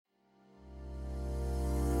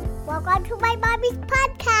Welcome to my mommy's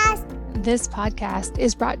podcast. This podcast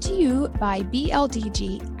is brought to you by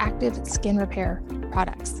BLDG Active Skin Repair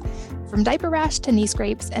Products. From diaper rash to knee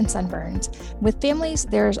scrapes and sunburns, with families,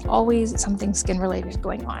 there's always something skin-related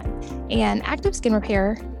going on. And Active Skin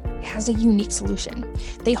Repair has a unique solution.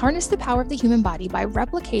 They harness the power of the human body by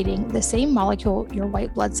replicating the same molecule your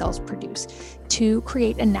white blood cells produce to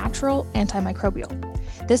create a natural antimicrobial.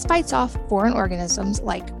 This fights off foreign organisms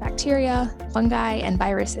like bacteria, fungi, and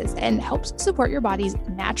viruses and helps support your body's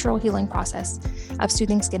natural healing process of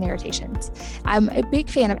soothing skin irritations. I'm a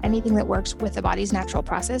big fan of anything that works with the body's natural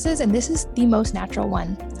processes, and this is the most natural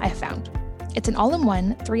one I have found. It's an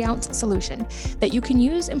all-in-one 3-ounce solution that you can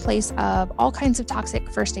use in place of all kinds of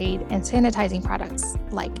toxic first aid and sanitizing products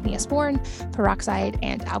like Neosporin, peroxide,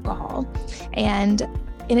 and alcohol. And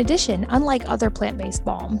in addition, unlike other plant-based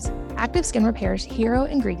balms, Active Skin Repair's hero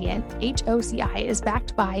ingredient, HOCI, is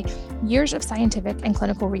backed by years of scientific and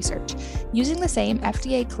clinical research using the same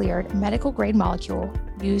FDA-cleared medical-grade molecule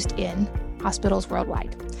used in hospitals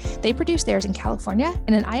worldwide. They produce theirs in California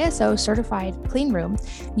in an ISO-certified clean room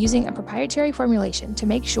using a proprietary formulation to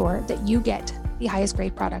make sure that you get the highest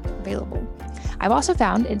grade product available. I've also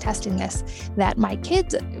found in testing this that my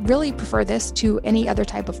kids really prefer this to any other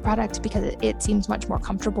type of product because it seems much more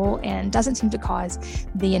comfortable and doesn't seem to cause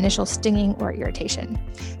the initial stinging or irritation.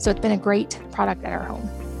 So it's been a great product at our home.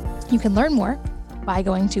 You can learn more by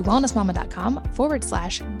going to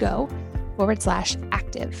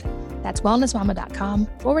wellnessmama.com/go/active. That's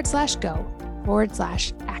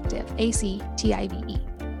wellnessmama.com/go/active, ACTIVE.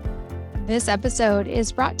 This episode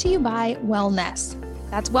is brought to you by Wellness.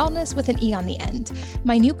 That's wellness with an E on the end.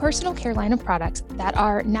 My new personal care line of products that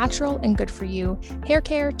are natural and good for you: hair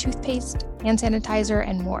care, toothpaste, hand sanitizer,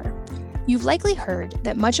 and more. You've likely heard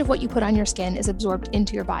that much of what you put on your skin is absorbed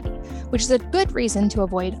into your body, which is a good reason to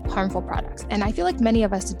avoid harmful products, and I feel like many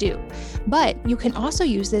of us do. But you can also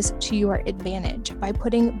use this to your advantage by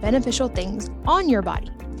putting beneficial things on your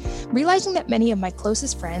body. Realizing that many of my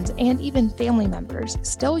closest friends and even family members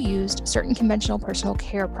still used certain conventional personal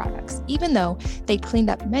care products, even though they cleaned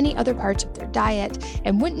up many other parts of their diet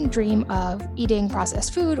and wouldn't dream of eating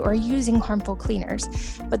processed food or using harmful cleaners,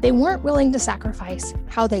 but they weren't willing to sacrifice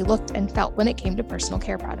how they looked and felt when it came to personal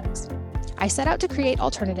care products. I set out to create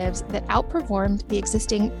alternatives that outperformed the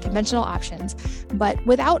existing conventional options, but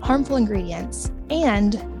without harmful ingredients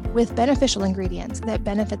and with beneficial ingredients that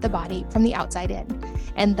benefit the body from the outside in,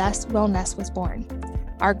 and thus Wellness was born.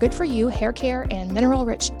 Our good-for-you hair care and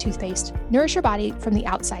mineral-rich toothpaste nourish your body from the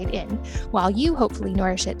outside in, while you hopefully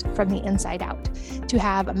nourish it from the inside out to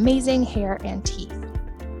have amazing hair and teeth.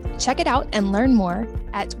 Check it out and learn more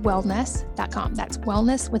at wellness.com. That's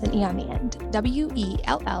wellness with an E on the end,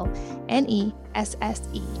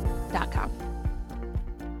 WELLNESSE.com.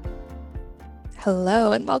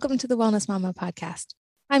 Hello, and welcome to the Wellness Mama podcast.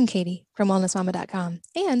 I'm Katie from wellnessmama.com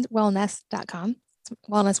and wellness.com. It's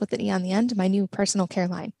wellness with an E on the end, my new personal care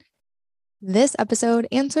line. This episode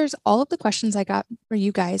answers all of the questions I got for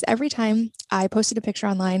you guys every time I posted a picture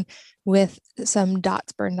online with some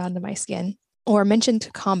dots burned onto my skin or mentioned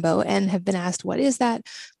Kambo and have been asked, what is that?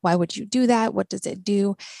 Why would you do that? What does it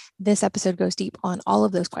do? This episode goes deep on all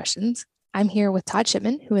of those questions. I'm here with Todd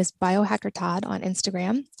Shipman, who is Biohacker Todd on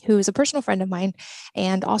Instagram, who is a personal friend of mine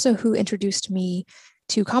and also who introduced me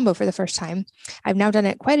to Kambo for the first time. I've now done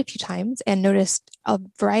it quite a few times and noticed a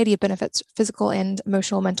variety of benefits, physical and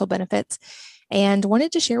emotional, mental benefits, and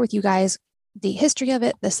wanted to share with you guys the history of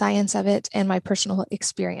it, the science of it, and my personal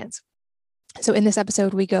experience. So in this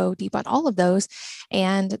episode, we go deep on all of those,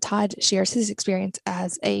 and Todd shares his experience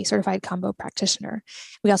as a certified Kambo practitioner.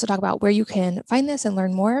 We also talk about where you can find this and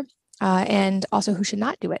learn more, and also who should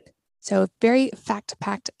not do it. So very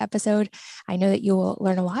fact-packed episode. I know that you will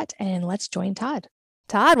learn a lot, and let's join Todd.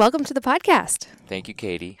 Todd, welcome to the podcast. Thank you,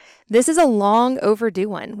 Katie. This is a long overdue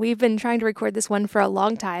one. We've been trying to record this one for a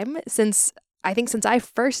long time, since I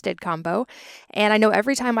first did Kambo. And I know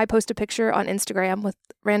every time I post a picture on Instagram with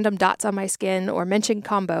random dots on my skin or mention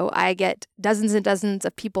Kambo, I get dozens and dozens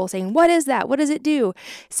of people saying, what is that? What does it do?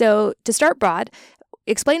 So to start broad,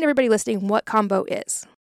 explain to everybody listening what Kambo is.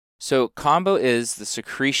 So Kambo is the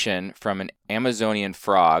secretion from an Amazonian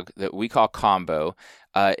frog that we call Kambo.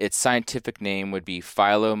 Its scientific name would be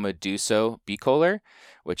Philomeduso bicolor,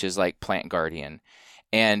 which is like plant guardian.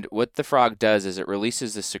 And what the frog does is it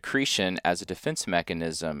releases the secretion as a defense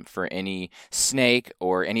mechanism for any snake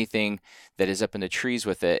or anything that is up in the trees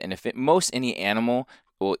with it. And if any animal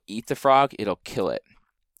will eat the frog, it'll kill it.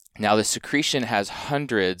 Now, the secretion has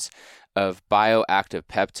hundreds of bioactive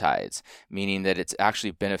peptides, meaning that it's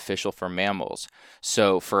actually beneficial for mammals.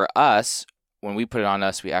 So for us, when we put it on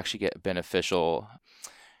us, we actually get beneficial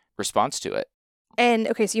response to it. And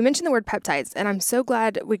okay, so you mentioned the word peptides, and I'm so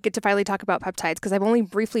glad we get to finally talk about peptides because I've only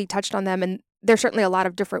briefly touched on them, and there's certainly a lot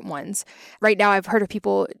of different ones. Right now, I've heard of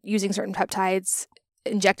people using certain peptides,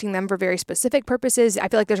 injecting them for very specific purposes. I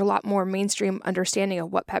feel like there's a lot more mainstream understanding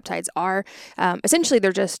of what peptides are. Essentially,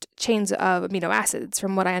 they're just chains of amino acids,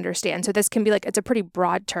 from what I understand. So this can be like, it's a pretty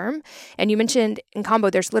broad term. And you mentioned in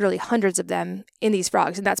Kambo, there's literally hundreds of them in these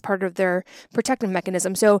frogs, and that's part of their protective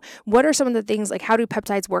mechanism. So what are some of the things, like how do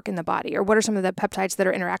peptides work in the body, or what are some of the peptides that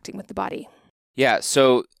are interacting with the body? Yeah,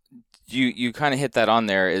 so you kind of hit that on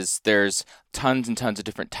there. Is there's tons and tons of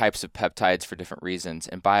different types of peptides for different reasons,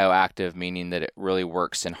 and bioactive meaning that it really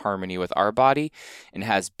works in harmony with our body and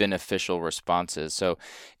has beneficial responses. So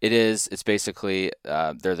it's basically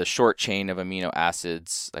they're the short chain of amino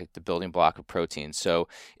acids, like the building block of proteins. So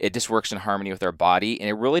it just works in harmony with our body, and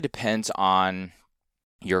it really depends on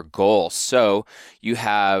your goal. So you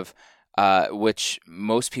have which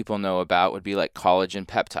most people know about would be like collagen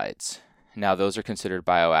peptides. Now, those are considered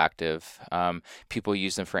bioactive. People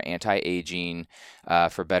use them for anti-aging,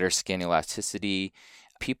 for better skin elasticity.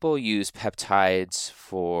 People use peptides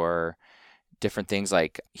for different things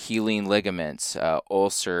like healing ligaments,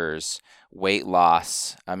 ulcers, weight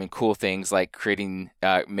loss. I mean, cool things like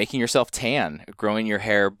making yourself tan, growing your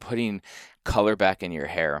hair, putting color back in your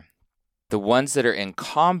hair. The ones that are in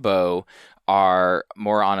Kambo are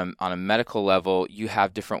more on a medical level. You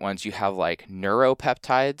have different ones. You have like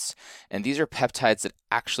neuropeptides, and these are peptides that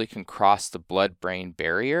actually can cross the blood-brain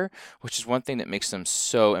barrier, which is one thing that makes them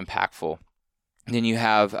so impactful. And then you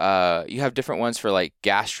have different ones for like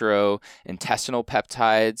gastrointestinal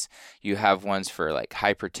peptides. You have ones for like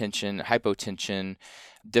hypertension, hypotension,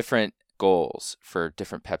 different goals for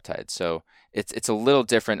different peptides. So it's a little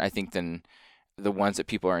different, I think, than the ones that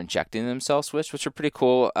people are injecting themselves with, which are pretty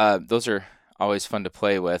cool. Those are always fun to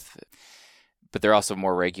play with, but they're also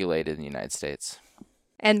more regulated in the United States.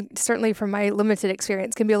 And certainly from my limited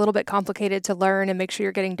experience, can be a little bit complicated to learn and make sure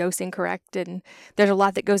you're getting dosing correct. And there's a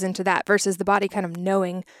lot that goes into that versus the body kind of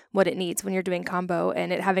knowing what it needs when you're doing Kambo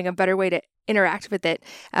and it having a better way to interact with it.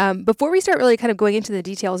 Before we start really kind of going into the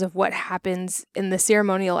details of what happens in the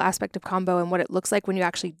ceremonial aspect of Kambo and what it looks like when you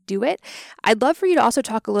actually do it, I'd love for you to also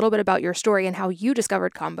talk a little bit about your story and how you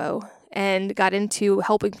discovered Kambo and got into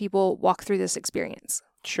helping people walk through this experience.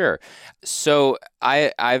 Sure. So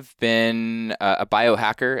I've been a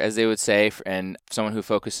biohacker, as they would say, and someone who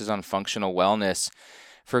focuses on functional wellness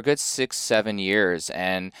for a good 6-7 years.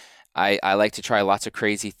 And I like to try lots of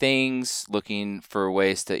crazy things, looking for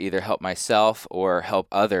ways to either help myself or help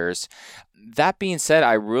others. That being said,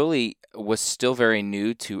 I really was still very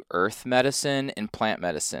new to earth medicine and plant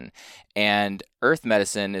medicine. And earth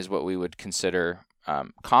medicine is what we would consider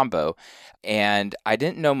Kambo, and I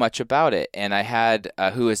didn't know much about it. And I had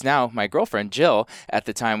who is now my girlfriend, Jill. At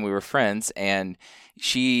the time, we were friends, and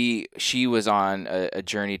she was on a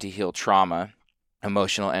journey to heal trauma,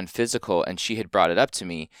 emotional and physical, and she had brought it up to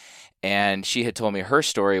me. And she had told me her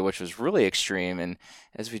story, which was really extreme. And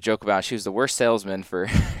as we joke about, she was the worst salesman for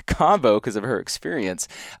Kambo because of her experience.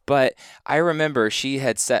 But I remember she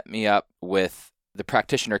had set me up with the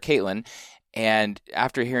practitioner, Caitlin. And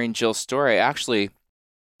after hearing Jill's story,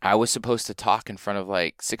 I was supposed to talk in front of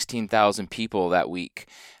like 16,000 people that week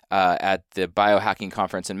at the biohacking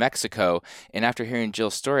conference in Mexico. And after hearing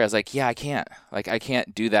Jill's story, I was like, yeah, I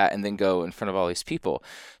can't do that and then go in front of all these people.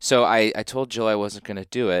 So I told Jill I wasn't going to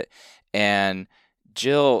do it. And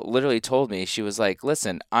Jill literally told me, she was like,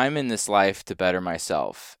 listen, I'm in this life to better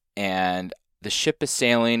myself. And the ship is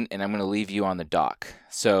sailing and I'm going to leave you on the dock.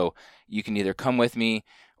 So you can either come with me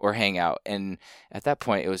or hang out. And at that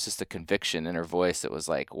point, it was just a conviction in her voice that was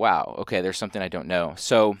like, wow, okay, there's something I don't know.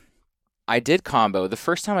 So I did Kambo. The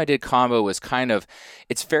first time I did Kambo was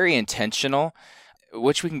it's very intentional,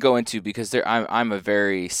 which we can go into because I'm a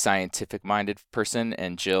very scientific-minded person,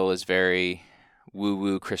 and Jill is very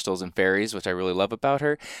woo-woo crystals and fairies, which I really love about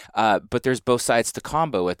her. But there's both sides to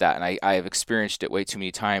Kambo with that, and I have experienced it way too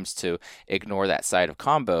many times to ignore that side of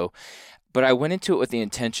Kambo. But I went into it with the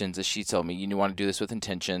intentions, as she told me, you want to do this with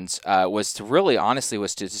intentions, was to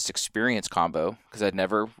just experience Kambo, because I'd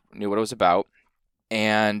never knew what it was about.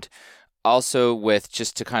 And also with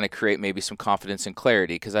just to kind of create maybe some confidence and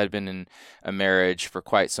clarity, because I'd been in a marriage for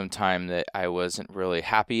quite some time that I wasn't really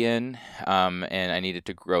happy in, and I needed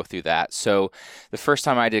to grow through that. So the first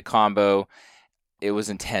time I did Kambo, it was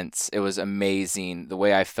intense. It was amazing. The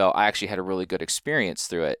way I felt, I actually had a really good experience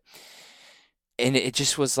through it. And it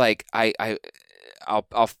just was like,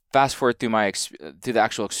 I'll fast forward through through the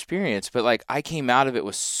actual experience, but like I came out of it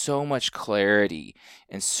with so much clarity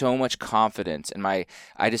and so much confidence, and I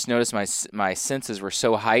just noticed my senses were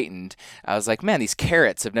so heightened. I was like, man, these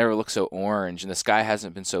carrots have never looked so orange, and the sky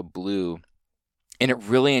hasn't been so blue. And it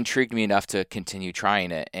really intrigued me enough to continue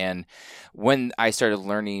trying it. And when I started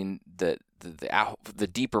learning the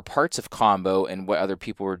deeper parts of Kambo and what other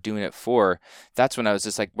people were doing it for, that's when I was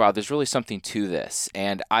just like, wow, there's really something to this.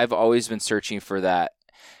 And I've always been searching for that,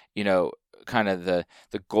 kind of the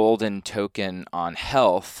golden token on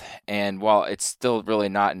health. And while it's still really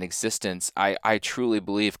not in existence, I truly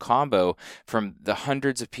believe Kambo, from the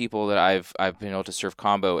hundreds of people that I've been able to serve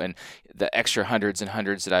Kambo and the extra hundreds and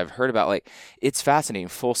hundreds that I've heard about, like, it's fascinating,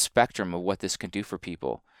 full spectrum of what this can do for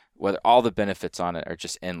people, whether all the benefits on it are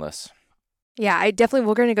just endless. Yeah,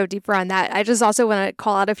 we're going to go deeper on that. I just also want to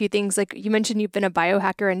call out a few things. Like you mentioned, you've been a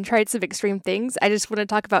biohacker and tried some extreme things. I just want to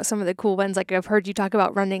talk about some of the cool ones. Like I've heard you talk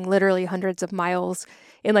about running literally hundreds of miles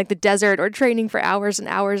in like the desert, or training for hours and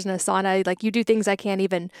hours in a sauna. Like you do things I can't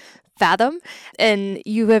even fathom. And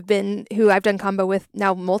you have been who I've done Kambo with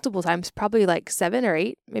now multiple times, probably like 7 or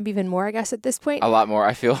 8, maybe even more, I guess, at this point. A lot more,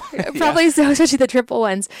 I feel. Probably so, especially the triple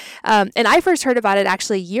ones. And I first heard about it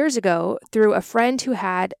actually years ago through a friend who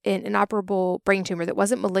had an inoperable brain tumor that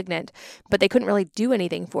wasn't malignant, but they couldn't really do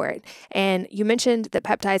anything for it. And you mentioned that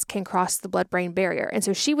peptides can cross the blood-brain barrier. And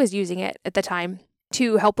so she was using it at the time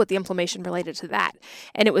to help with the inflammation related to that.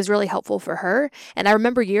 And it was really helpful for her. And I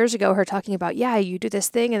remember years ago her talking about, yeah, you do this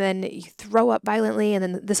thing and then you throw up violently and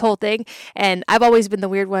then this whole thing. And I've always been the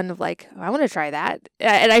weird one of like, I want to try that.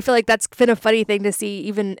 And I feel like that's been a funny thing to see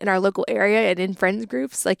even in our local area and in friends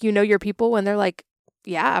groups. Like, your people when they're like,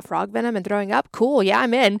 yeah, frog venom and throwing up. Cool. Yeah,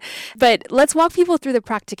 I'm in. But let's walk people through the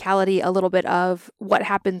practicality a little bit of what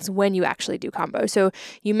happens when you actually do Kambo. So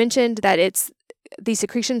you mentioned that it's these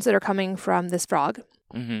secretions that are coming from this frog.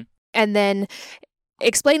 Mm-hmm. And then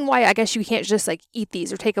explain why I guess you can't just like eat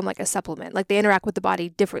these or take them like a supplement. Like they interact with the body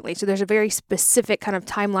differently. So there's a very specific kind of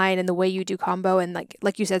timeline in the way you do Kambo, and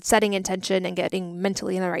like you said, setting intention and getting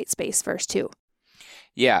mentally in the right space first too.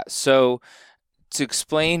 Yeah. So to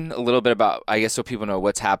explain a little bit about, I guess, so people know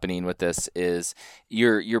what's happening with this, is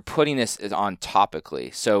you're putting this on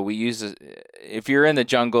topically. So we use, if you're in the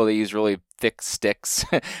jungle, they use really thick sticks,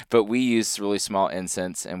 but we use really small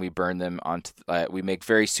incense and we burn them onto, we make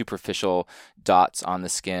very superficial dots on the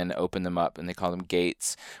skin, open them up, and they call them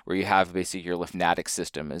gates, where you have basically your lymphatic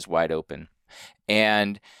system is wide open.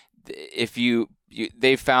 And if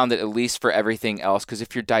they've found that, at least for everything else, because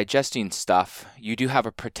if you're digesting stuff, you do have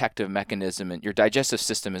a protective mechanism, and your digestive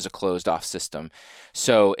system is a closed off system.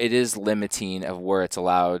 So it is limiting of where it's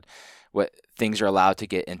allowed, what things are allowed to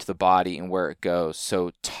get into the body and where it goes.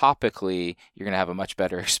 So topically, you're going to have a much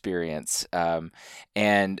better experience.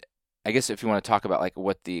 And I guess if you want to talk about like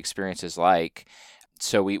what the experience is like,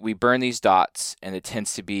 so we burn these dots, and it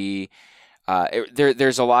tends to be,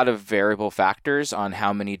 there's a lot of variable factors on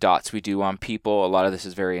how many dots we do on people. A lot of this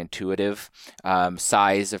is very intuitive,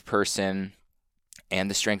 size of person, and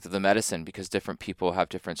the strength of the medicine, because different people have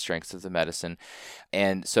different strengths of the medicine.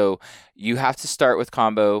 And so you have to start with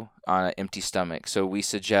Kambo on an empty stomach. So we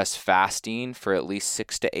suggest fasting for at least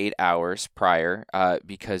 6 to 8 hours prior,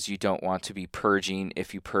 because you don't want to be purging.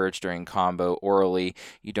 If you purge during Kambo orally,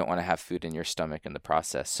 you don't want to have food in your stomach in the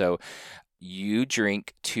process. So you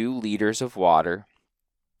drink 2 liters of water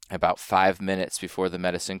about 5 minutes before the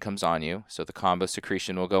medicine comes on you. So the Kambo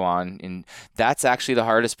secretion will go on. And that's actually the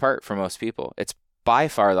hardest part for most people. It's by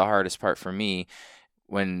far the hardest part for me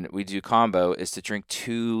when we do Kambo, is to drink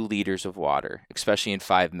 2 liters of water, especially in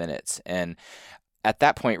 5 minutes. And at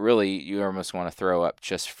that point, really, you almost want to throw up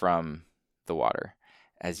just from the water,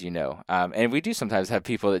 as you know. And we do sometimes have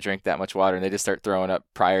people that drink that much water and they just start throwing up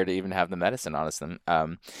prior to even have the medicine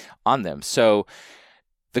on them. So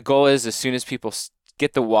the goal is, as soon as people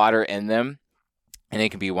get the water in them, and it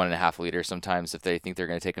can be 1.5 liters sometimes if they think they're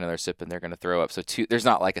going to take another sip and they're going to throw up. So there's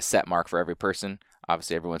not like a set mark for every person.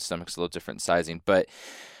 Obviously, everyone's stomach's a little different sizing, but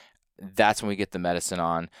that's when we get the medicine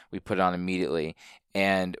on. We put it on immediately.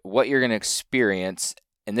 And what you're going to experience,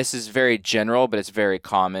 and this is very general, but it's very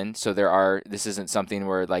common. So this isn't something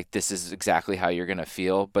where like this is exactly how you're going to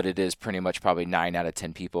feel, but it is pretty much probably 9 out of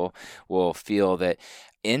 10 people will feel that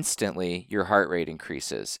instantly your heart rate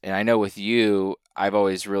increases. And I know with you, I've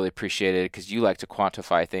always really appreciated it because you like to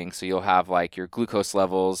quantify things. So you'll have like your glucose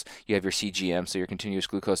levels, you have your CGM, so your continuous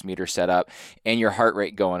glucose meter set up, and your heart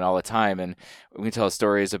rate going all the time. And we can tell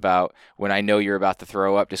stories about when I know you're about to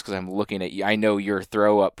throw up just because I'm looking at you. I know your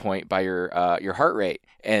throw up point by your heart rate.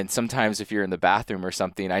 And sometimes if you're in the bathroom or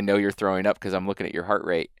something, I know you're throwing up because I'm looking at your heart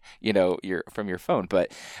rate, you're from your phone.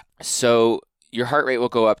 But so your heart rate will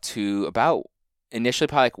go up to about initially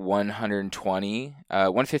probably like 120,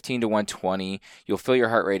 115 to 120. You'll feel your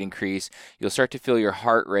heart rate increase. You'll start to feel your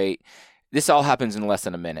heart rate. This all happens in less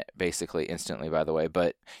than a minute, basically, instantly, by the way.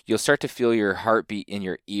 But you'll start to feel your heartbeat in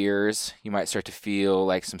your ears. You might start to feel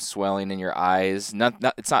like some swelling in your eyes.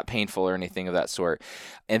 It's not painful or anything of that sort.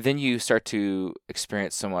 And then you start to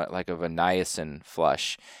experience somewhat like of a niacin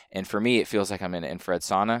flush. And for me, it feels like I'm in an infrared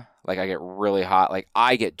sauna. Like I get really hot. Like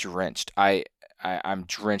I get drenched. I'm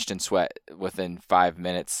drenched in sweat within 5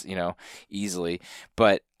 minutes, easily.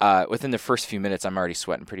 But within the first few minutes, I'm already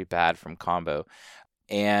sweating pretty bad from Kambo.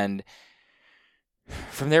 And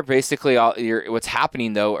from there, basically, what's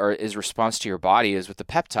happening, though, is response to your body is with the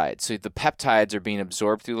peptides. So the peptides are being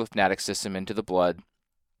absorbed through the lymphatic system into the blood.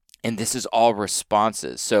 And this is all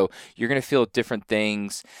responses. So you're going to feel different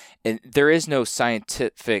things. And there is no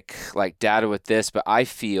scientific data with this, but I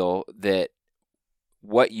feel that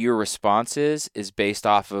what your response is based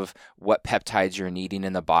off of what peptides you're needing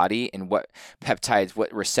in the body and what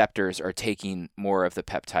receptors are taking more of the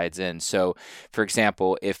peptides in. So, for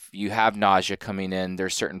example, if you have nausea coming in,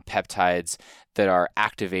 there's certain peptides that are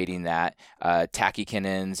activating that.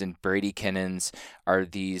 Tachykinins and bradykinins are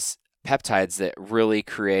these peptides that really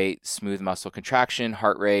create smooth muscle contraction,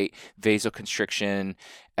 heart rate, vasoconstriction,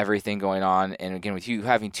 everything going on. And again, with you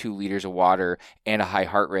having 2 liters of water and a high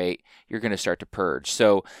heart rate, you're going to start to purge.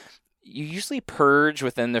 So you usually purge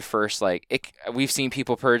within the first, we've seen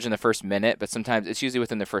people purge in the first minute, but sometimes it's usually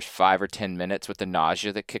within the first 5 or 10 minutes with the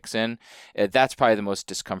nausea that kicks in. That's probably the most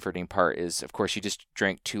discomforting part is, of course, you just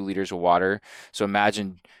drank 2 liters of water. So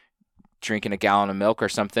imagine drinking a gallon of milk or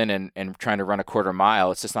something and trying to run a quarter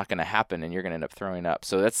mile. It's just not going to happen, and you're going to end up throwing up.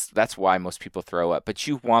 So that's why most people throw up. But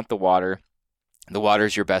you want the water. The water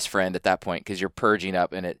is your best friend at that point because you're purging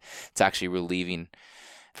up, and it's actually relieving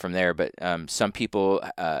from there. But some people,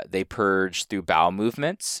 they purge through bowel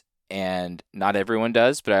movements, and not everyone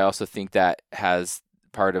does. But I also think that has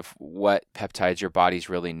part of what peptides your body's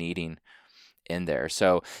really needing in there.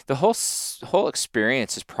 So the whole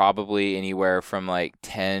experience is probably anywhere from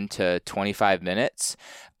 10 to 25 minutes.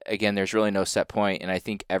 Again, there's really no set point, and I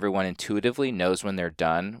think everyone intuitively knows when they're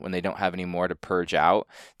done, when they don't have any more to purge out.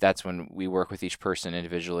 That's when we work with each person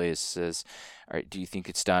individually. It says, all right, do you think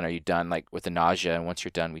it's done? Are you done with the nausea? And once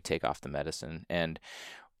you're done, we take off the medicine. And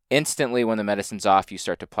instantly when the medicine's off, you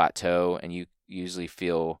start to plateau, and you usually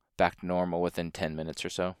feel back to normal within 10 minutes or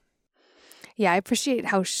so. Yeah, I appreciate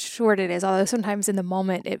how short it is, although sometimes in the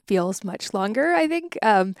moment it feels much longer, I think.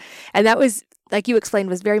 And that was, like you explained,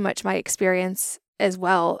 was very much my experience as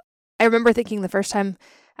well. I remember thinking the first time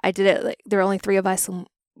I did it, there were only 3 of us, and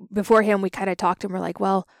beforehand we kind of talked and we're like,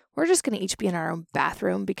 well, we're just going to each be in our own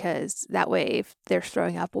bathroom because that way if they're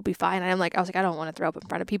throwing up, we'll be fine. And I was like, I don't want to throw up in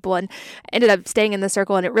front of people, and ended up staying in the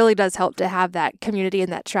circle. And it really does help to have that community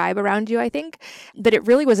and that tribe around you, I think. But it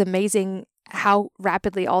really was amazing how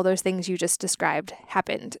rapidly all those things you just described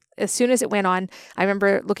happened. As soon as it went on, I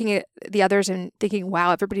remember looking at the others and thinking,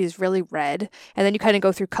 wow, everybody is really red. And then you kind of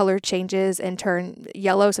go through color changes and turn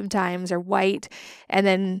yellow sometimes or white. And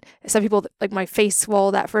then some people, like my face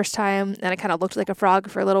swole that first time, and I kind of looked like a frog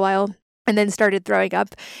for a little while and then started throwing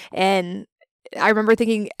up. And I remember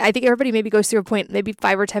thinking, I think everybody maybe goes through a point, maybe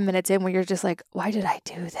 5 or 10 minutes in, where you're just like, why did I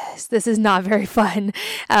do this? This is not very fun.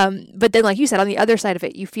 But then, like you said, on the other side of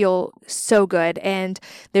it, you feel so good, and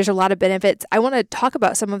there's a lot of benefits. I want to talk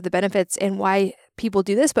about some of the benefits and why people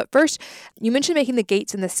do this. But first, you mentioned making the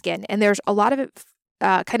gates in the skin, and there's a lot of it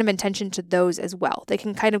kind of intention to those as well. They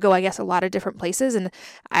can kind of go, I guess, a lot of different places. And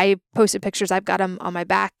I posted pictures. I've got them on my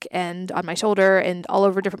back and on my shoulder and all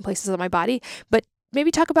over different places on my body. But maybe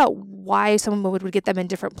talk about why someone would get them in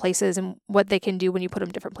different places and what they can do when you put them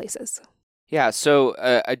in different places. Yeah, so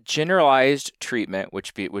a generalized treatment,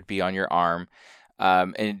 which would be on your arm,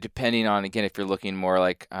 and depending on, again, if you're looking more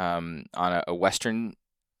on a Western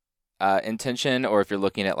intention, or if you're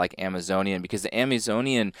looking at Amazonian, because the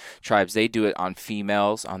Amazonian tribes, they do it on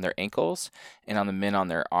females on their ankles and on the men on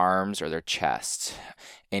their arms or their chest.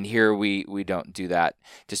 And here we don't do that.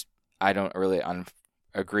 I don't really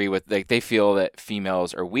agree with, they feel that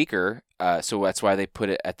females are weaker, so that's why they put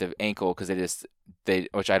it at the ankle, because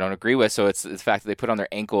which I don't agree with. So it's the fact that they put it on their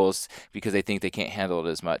ankles because they think they can't handle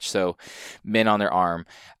it as much. So men on their arm.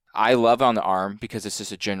 I love on the arm because it's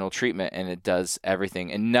just a general treatment and it does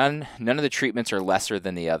everything. And none of the treatments are lesser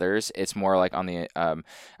than the others. It's more on the,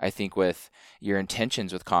 I think, with your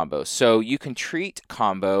intentions with Kambo. So you can treat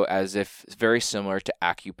Kambo as if it's very similar to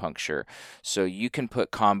acupuncture. So you can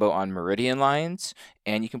put Kambo on meridian lines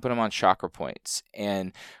and you can put them on chakra points.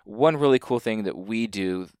 And one really cool thing that we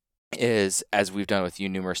do is, as we've done with you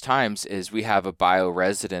numerous times, is we have a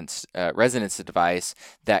bioresonance resonance device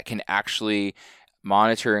that can actually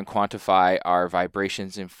monitor and quantify our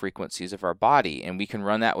vibrations and frequencies of our body. And we can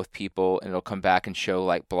run that with people and it'll come back and show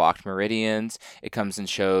like blocked meridians. It comes and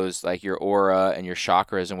shows like your aura and your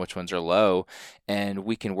chakras and which ones are low. And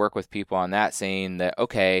we can work with people on that, saying that,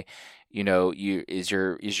 okay, is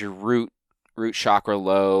your root chakra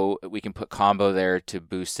low. We can put Kambo there to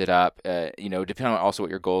boost it up, depending on also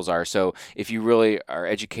what your goals are. So if you really are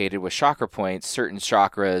educated with chakra points, certain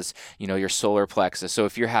chakras, your solar plexus. So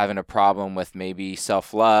if you're having a problem with maybe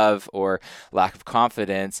self-love or lack of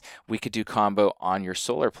confidence, we could do Kambo on your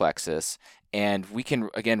solar plexus. And we can,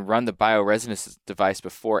 again, run the bioresonance device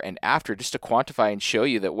before and after just to quantify and show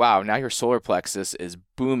you that, wow, now your solar plexus is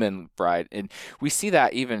booming bright. And we see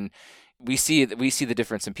that even... We see the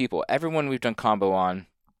difference in people. Everyone we've done Kambo on,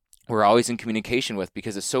 we're always in communication with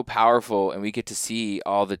because it's so powerful, and we get to see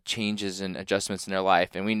all the changes and adjustments in their life.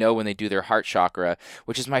 And we know when they do their heart chakra,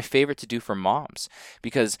 which is my favorite to do for moms,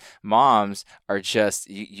 because moms are just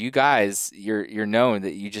you guys. You're known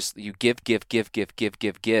that you give,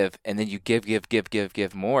 and then you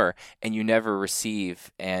give more, and you never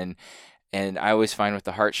receive. And I always find with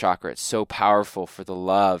the heart chakra, it's so powerful for the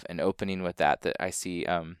love and opening with that I see.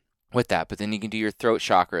 With that, but then you can do your throat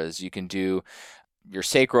chakras, you can do your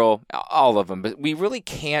sacral, all of them, but we really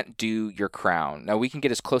can't do your crown. Now we can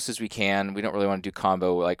get as close as we can. We don't really want to do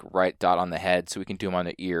Kambo like right dot on the head, so we can do them on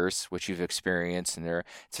the ears, which you've experienced, and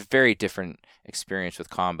it's a very different experience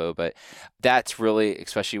with Kambo. But that's really,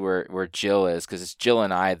 especially where Jill is, because it's Jill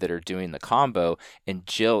and I that are doing the Kambo, and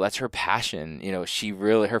Jill, that's her passion.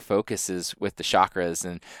 Her focus is with the chakras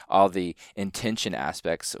and all the intention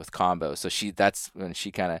aspects with Kambo. So that's when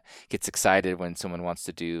she kind of gets excited when someone wants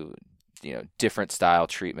to do different style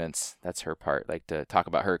treatments. That's her part, like to talk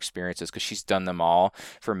about her experiences, because she's done them all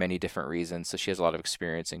for many different reasons. So she has a lot of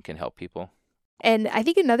experience and can help people. And I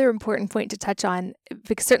think another important point to touch on,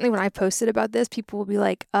 because certainly when I posted about this, people will be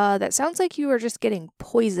like, that sounds like you are just getting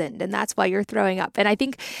poisoned and that's why you're throwing up. And I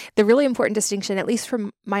think the really important distinction, at least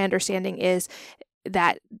from my understanding, is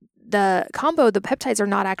that the Kambo, the peptides are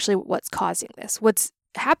not actually what's causing this. What's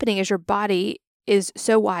happening is your body is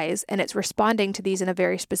so wise and it's responding to these in a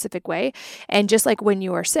very specific way. And just like when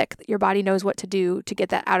you are sick, your body knows what to do to get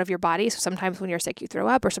that out of your body. So sometimes when you're sick, you throw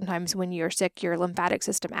up, or sometimes when you're sick, your lymphatic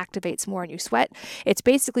system activates more and you sweat. It's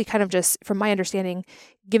basically kind of just, from my understanding,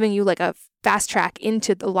 giving you like a fast track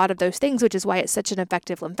into a lot of those things, which is why it's such an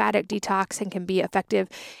effective lymphatic detox and can be effective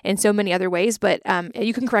in so many other ways. But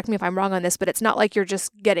you can correct me if I'm wrong on this, but it's not like you're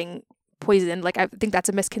just getting poison. Like, I think that's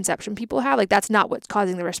a misconception people have. Like, that's not what's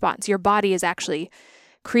causing the response. Your body is actually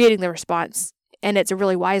creating the response, and it's a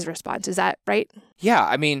really wise response. Is that right? Yeah,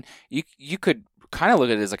 I mean, you could kind of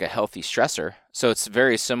look at it as like a healthy stressor. So it's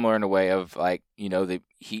very similar in a way of like, the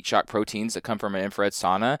heat shock proteins that come from an infrared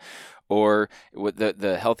sauna, or with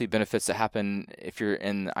the healthy benefits that happen if you're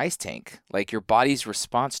in the ice tank. Like, your body's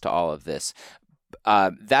response to all of this.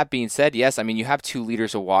 That being said, yes, I mean, you have 2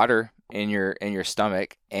 liters of water in your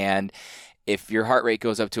stomach, and if your heart rate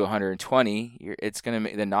goes up to 120, it's going to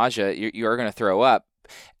make the nausea. You are going to throw up.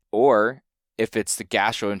 Or if it's the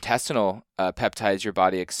gastrointestinal peptides your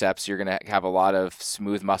body accepts, you're going to have a lot of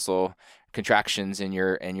smooth muscle contractions in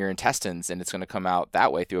your intestines, and it's going to come out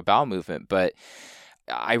that way through a bowel movement. But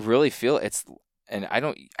I really feel and I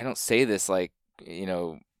don't say this like,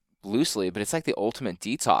 loosely, but it's like the ultimate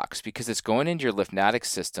detox, because it's going into your lymphatic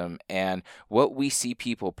system, and what we see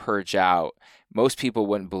people purge out, most people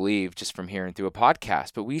wouldn't believe just from hearing through a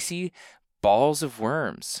podcast, but we see balls of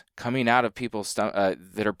worms coming out of people's stomach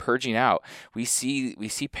that are purging out. We see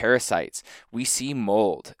parasites, we see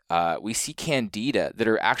mold, we see candida that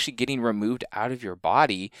are actually getting removed out of your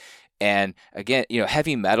body. And again,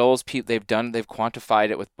 heavy metals, they've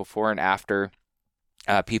quantified it with before and after.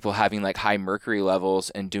 People having like high mercury levels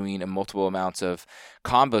and doing multiple amounts of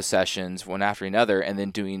Kambo sessions one after another, and then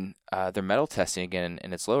doing their metal testing again,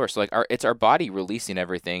 and it's lower. So like it's our body releasing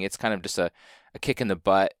everything. It's kind of just a kick in the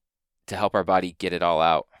butt to help our body get it all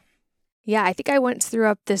out. Yeah, I think I once threw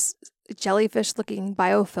up this jellyfish-looking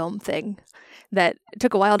biofilm thing that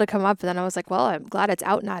took a while to come up, and then I was like, well, I'm glad it's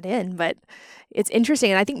out, not in. But it's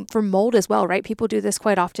interesting, and I think for mold as well, right? People do this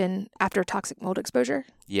quite often after toxic mold exposure.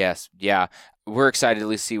 Yes, yeah. We're excited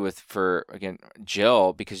to see for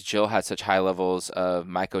Jill, because Jill had such high levels of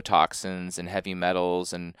mycotoxins and heavy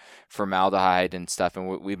metals and formaldehyde and stuff, and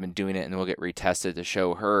we've been doing it, and we'll get retested to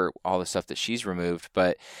show her all the stuff that she's removed.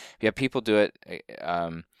 But yeah, people do it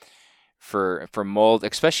for mold,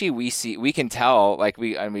 especially we can tell, like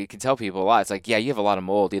we can tell people a lot. It's like, yeah, you have a lot of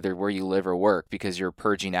mold either where you live or work because you're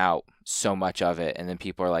purging out so much of it. And then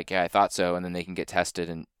people are like, yeah, I thought so. And then they can get tested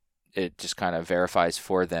and it just kind of verifies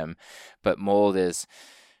for them. But mold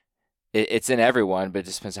it's in everyone, but it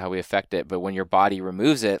just depends on how we affect it. But when your body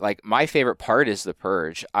removes it, like my favorite part is the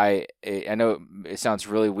purge. I know it sounds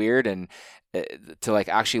really weird and to like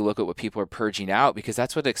actually look at what people are purging out, because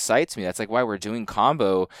that's what excites me. That's like why we're doing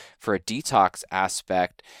Kambo for a detox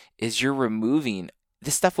aspect, is you're removing,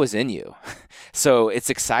 this stuff was in you. So it's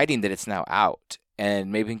exciting that it's now out,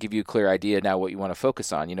 and maybe can give you a clear idea now what you want to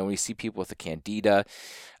focus on. When you see people with the candida,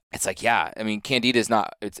 it's like, yeah, I mean, candida is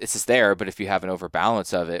not, it's just there, but if you have an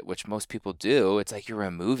overbalance of it, which most people do, it's like you're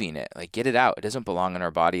removing it, like get it out. It doesn't belong in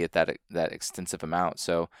our body at that extensive amount.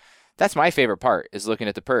 So that's my favorite part, is looking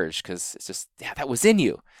at the purge, because it's just, yeah, that was in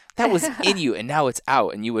you. That was in you, and now it's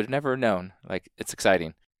out, and you would have never known. Like, it's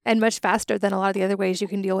exciting. And much faster than a lot of the other ways you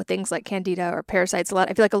can deal with things like candida or parasites.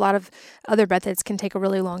 I feel like a lot of other methods can take a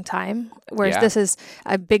really long time, whereas this is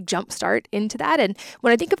a big jump start into that. And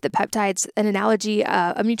when I think of the peptides, an analogy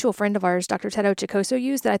a mutual friend of ours, Dr. Ted Ochikoso,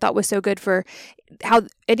 used that I thought was so good for how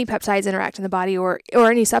any peptides interact in the body or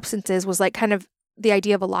any substances was like kind of the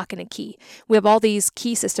idea of a lock and a key. We have all these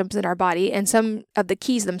key systems in our body, and some of the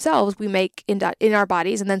keys themselves we make in our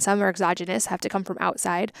bodies, and then some are exogenous, have to come from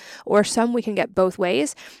outside, or some we can get both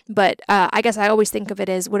ways. But I guess I always think of it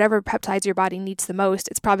as whatever peptides your body needs the most,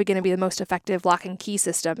 it's probably going to be the most effective lock and key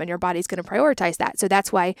system, and your body's going to prioritize that. So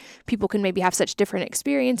that's why people can maybe have such different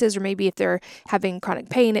experiences, or maybe if they're having chronic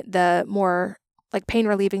pain, the more like pain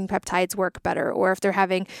relieving peptides work better, or if they're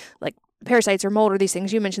having like parasites or mold or these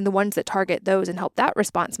things you mentioned, the ones that target those and help that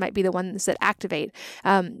response might be the ones that activate.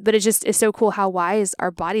 But it just is so cool how wise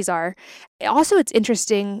our bodies are. Also, it's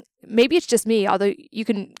interesting, maybe it's just me, although you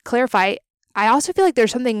can clarify, I also feel like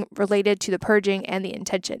there's something related to the purging and the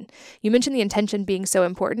intention. You mentioned the intention being so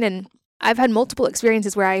important, and I've had multiple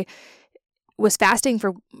experiences where I was fasting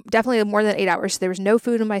for definitely more than 8 hours. So there was no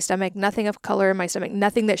food in my stomach, nothing of color in my stomach,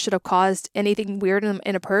 nothing that should have caused anything weird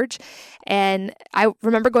in a purge. And I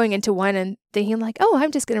remember going into one and thinking like, oh,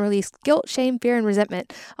 I'm just going to release guilt, shame, fear, and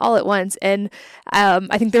resentment all at once. And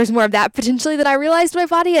I think there's more of that potentially that I realized in my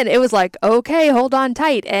body. And it was like, okay, hold on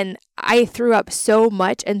tight. And I threw up so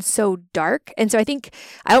much and so dark. And so I think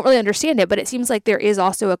I don't really understand it, but it seems like there is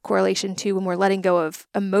also a correlation to when we're letting go of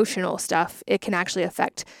emotional stuff, it can actually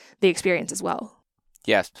affect the experience as well.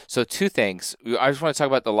 Yes. So two things. I just want to talk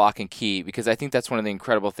about the lock and key, because I think that's one of the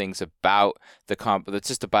incredible things about the Kambo. That's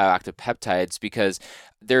just the bioactive peptides, because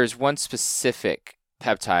there's one specific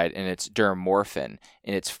peptide, and it's dermorphin,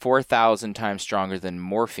 and it's 4,000 times stronger than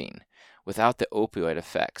morphine without the opioid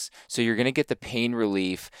effects. So you're going to get the pain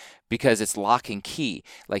relief because it's lock and key.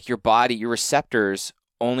 Like your body, your receptors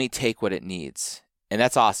only take what it needs. And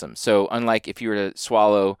that's awesome. So unlike if you were to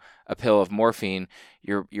swallow a pill of morphine,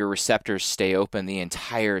 your receptors stay open the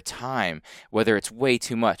entire time, whether it's way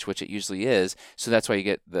too much, which it usually is. So that's why you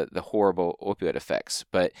get the horrible opioid effects.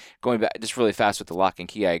 But going back just really fast with the lock and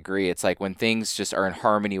key, I agree. It's like when things just are in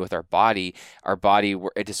harmony with our body,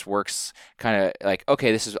 it just works kind of like,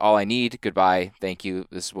 okay, this is all I need. Goodbye. Thank you.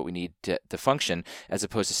 This is what we need to function, as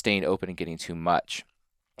opposed to staying open and getting too much.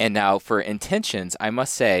 And now for intentions, I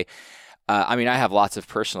must say, I have lots of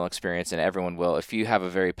personal experience, and everyone will. If you have a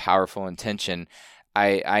very powerful intention,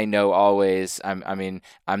 I know always,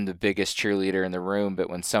 I'm the biggest cheerleader in the room, but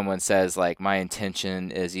when someone says like my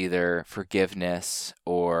intention is either forgiveness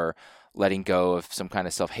or letting go of some kind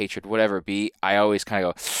of self-hatred, whatever it be, I always kind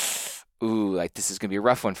of go, ooh, like this is going to be a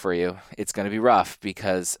rough one for you. It's going to be rough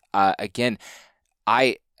because, again,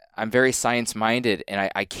 I'm very science-minded, and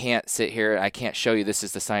I can't sit here and I can't show you this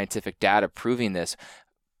is the scientific data proving this.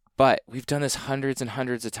 But we've done this hundreds and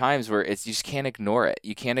hundreds of times where you just can't ignore it.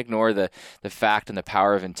 You can't ignore the fact and the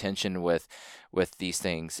power of intention with these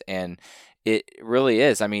things. And it really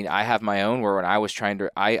is. I have my own where when I was trying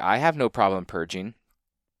to, I have no problem purging.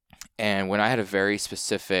 And when I had a very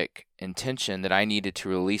specific intention that I needed to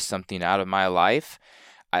release something out of my life,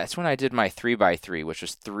 that's when I did my 3x3, which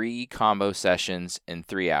was 3 Kambo sessions in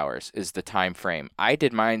 3 hours is the time frame. I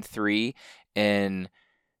did mine 3 in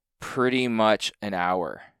pretty much an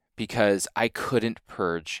hour, because I couldn't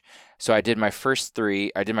purge. So I did my first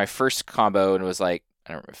 3. I did my first Kambo, and it was like,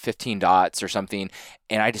 I don't know, 15 dots or something,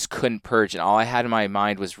 and I just couldn't purge. And all I had in my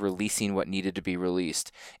mind was releasing what needed to be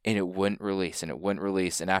released, and it wouldn't release, and it wouldn't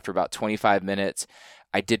release. And after about 25 minutes,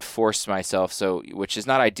 I did force myself, so which is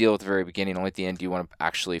not ideal at the very beginning. Only at the end do you want to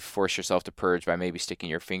actually force yourself to purge by maybe sticking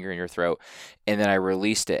your finger in your throat. And then I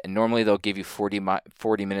released it. And normally they'll give you 40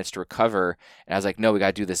 minutes to recover. And I was like, no, we got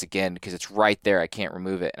to do this again because it's right there. I can't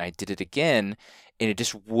remove it. And I did it again, and it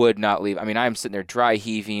just would not leave. I mean, I'm sitting there dry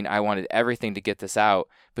heaving. I wanted everything to get this out,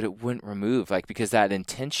 but it wouldn't remove, like, because that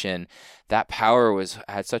intention, that power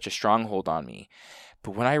had such a stronghold on me.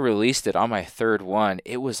 But when I released it on my third one,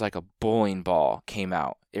 it was like a bowling ball came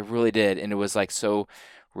out. It really did. And it was like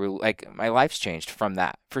like my life's changed from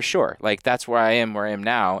that, for sure. Like that's where I am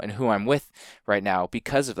now and who I'm with right now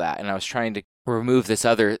because of that. And I was trying to remove this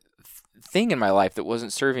other thing in my life that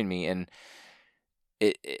wasn't serving me. And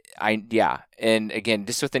And again,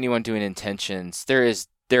 just with anyone doing intentions, there is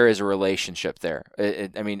a relationship there.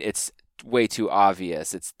 I mean, it's way too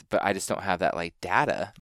obvious. But I just don't have that like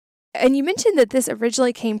data. And you mentioned that this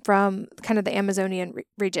originally came from kind of the Amazonian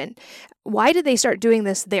region. Why did they start doing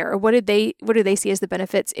this there? Or what do they see as the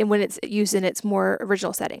benefits when it's used in its more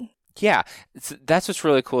original setting? Yeah, that's what's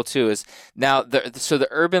really cool too. Is now the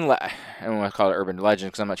urban I don't want to call it urban legend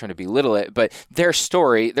because I'm not trying to belittle it, but their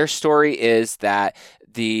story is that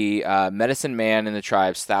the medicine man in the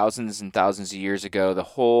tribes thousands and thousands of years ago,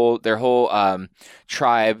 their whole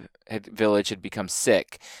tribe village had become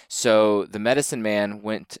sick. So the medicine man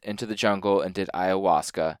went into the jungle and did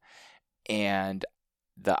ayahuasca, and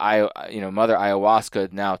Mother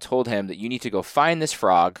Ayahuasca now told him that you need to go find this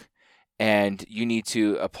frog and you need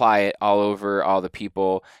to apply it all over all the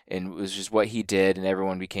people. And it was just what he did, and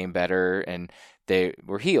everyone became better and they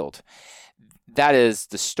were healed. That is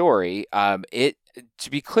the story. To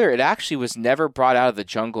be clear, it actually was never brought out of the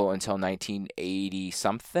jungle until 1980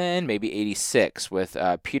 something, maybe 86, with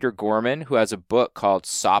Peter Gorman, who has a book called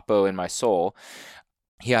Sapo in My Soul.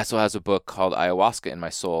 He also has a book called Ayahuasca in My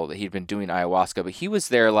Soul that he'd been doing ayahuasca, but he was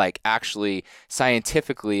there like actually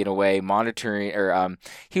scientifically in a way monitoring, or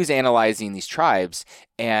he was analyzing these tribes,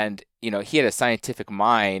 and he had a scientific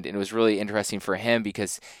mind, and it was really interesting for him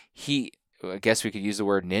because I guess we could use the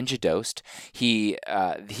word ninja dosed. He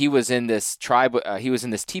was in this tribe. He was in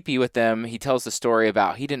this teepee with them. He tells the story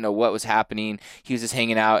about he didn't know what was happening. He was just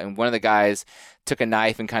hanging out, and one of the guys took a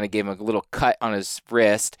knife and kind of gave him a little cut on his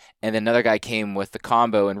wrist, and then another guy came with the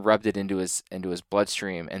Kambo and rubbed it into his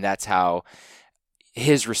bloodstream, and that's how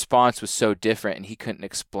his response was so different, and he couldn't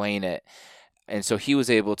explain it. And so he was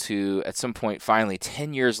able to, at some point, finally,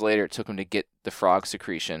 10 years later, it took him to get the frog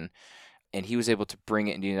secretion, and he was able to bring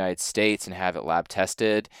it into the United States and have it lab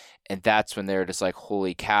tested. And that's when they're just like,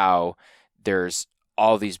 holy cow, there's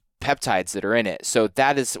all these peptides that are in it. So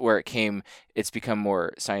that is where it came. It's become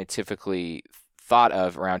more scientifically thought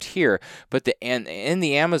of around here. But in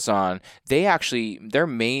the Amazon, there's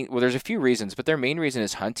a few reasons, but their main reason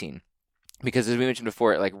is hunting. Because as we mentioned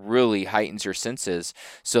before, it like really heightens your senses.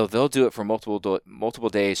 So they'll do it for multiple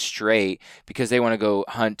days straight because they want to go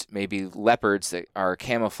hunt maybe leopards that are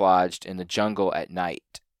camouflaged in the jungle at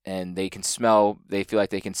night. And they feel like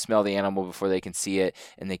they can smell the animal before they can see it,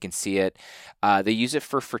 and they can see it. They use it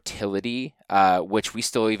for fertility, which we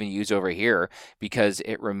still even use over here because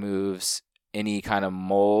it removes any kind of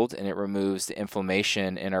mold, and it removes the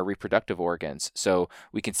inflammation in our reproductive organs. So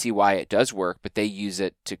we can see why it does work, but they use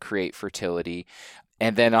it to create fertility.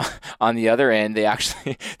 And then on the other end, they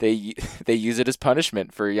actually they use it as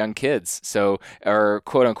punishment for young kids. So, or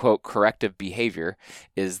quote unquote corrective behavior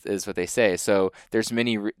is what they say. So there's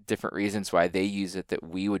many different reasons why they use it that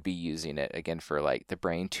we would be using it, again, for like the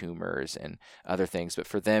brain tumors and other things. But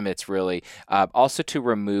for them, it's really also to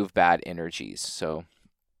remove bad energies. So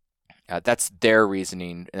that's their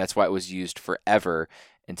reasoning, and that's why it was used forever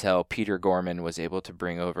until Peter Gorman was able to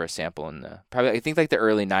bring over a sample in I think like the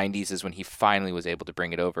early 90s is when he finally was able to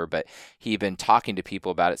bring it over, but he'd been talking to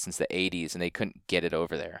people about it since the 80s, and they couldn't get it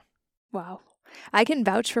over there. Wow. I can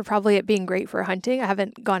vouch for probably it being great for hunting. I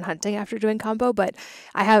haven't gone hunting after doing Kambo, but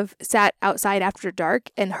I have sat outside after dark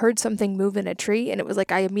and heard something move in a tree, and it was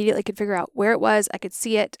like I immediately could figure out where it was. I could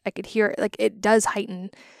see it. I could hear it. Like it does heighten,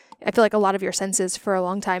 I feel like, a lot of your senses for a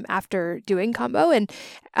long time after doing Kambo. And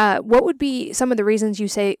what would be some of the reasons you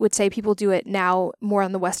would say people do it now more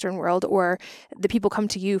in the Western world, or the people come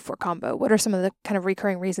to you for Kambo? What are some of the kind of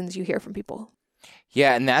recurring reasons you hear from people?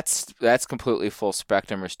 Yeah, and that's completely full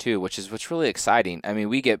spectrumers too, which is what's really exciting. I mean,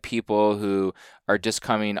 we get people who are just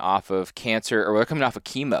coming off of cancer, or they're coming off of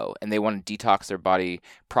chemo, and they want to detox their body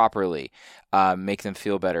properly, make them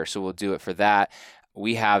feel better. So we'll do it for that.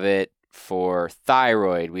 We have it for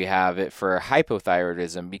thyroid, we have it for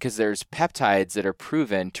hypothyroidism, because there's peptides that are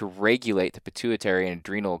proven to regulate the pituitary and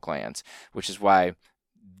adrenal glands, which is why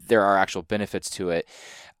there are actual benefits to it.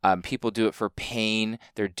 People do it for pain.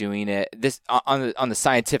 They're doing it this on the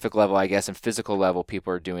scientific level, I guess, and physical level.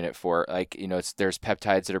 People are doing it for, like, there's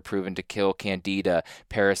peptides that are proven to kill candida,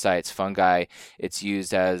 parasites, fungi. It's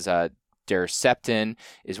used as Derceptin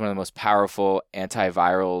is one of the most powerful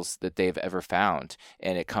antivirals that they've ever found,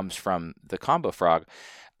 and it comes from the Kambo frog.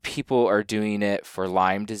 People are doing it for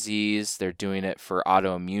Lyme disease. They're doing it for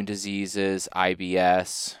autoimmune diseases,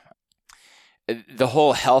 IBS. The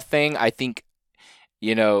whole health thing, I think,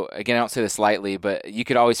 again, I don't say this lightly, but you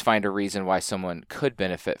could always find a reason why someone could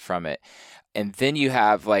benefit from it. And then you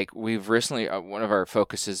have, like, we've recently, one of our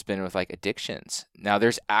focuses has been with, like, addictions. Now,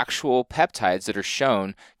 there's actual peptides that are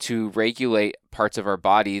shown to regulate parts of our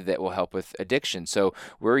body that will help with addiction. So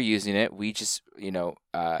we're using it. We just,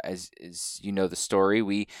 as the story,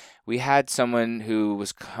 we had someone who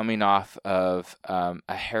was coming off of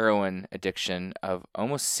a heroin addiction of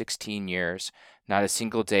almost 16 years, not a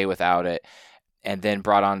single day without it, and then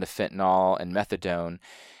brought on to fentanyl and methadone.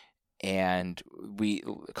 And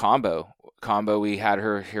Kambo, we had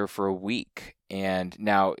her here for a week. And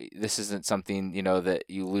now this isn't something, that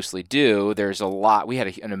you loosely do. There's a lot. We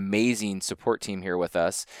had an amazing support team here with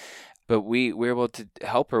us, but we were able to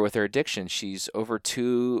help her with her addiction. She's over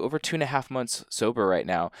 2.5 months sober right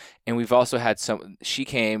now. And we've also had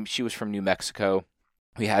she was from New Mexico.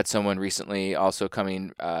 We had someone recently also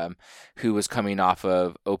coming who was coming off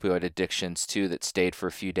of opioid addictions too, that stayed for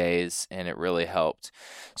a few days, and it really helped.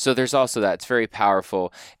 So there's also that. It's very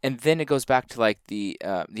powerful. And then it goes back to, like, the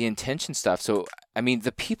intention stuff. So, I mean,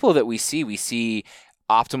 the people that we see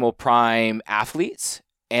optimal prime athletes,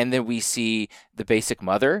 and then we see the basic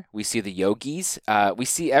mother, we see the yogis, we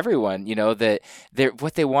see everyone, that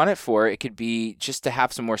what they want it for. It could be just to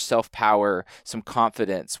have some more self-power, some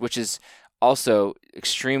confidence, which is also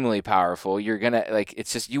extremely powerful. You're gonna, like,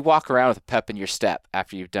 it's just, you walk around with a pep in your step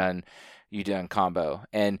after you've done Kambo.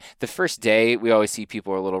 And the first day, we always see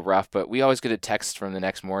people are a little rough, but we always get a text from the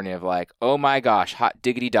next morning of, like, oh my gosh, hot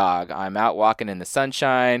diggity dog, I'm out walking in the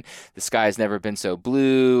sunshine, the sky's never been so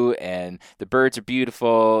blue, and the birds are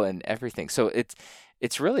beautiful and everything. So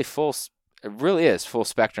it's really it really is full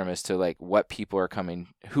spectrum as to, like, what people are coming,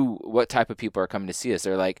 what type of people are coming to see us.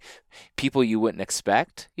 They're, like, people you wouldn't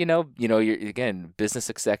expect, you're, again, business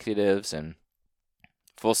executives, and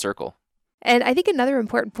full circle. And I think another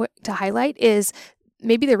important point to highlight is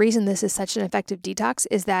maybe the reason this is such an effective detox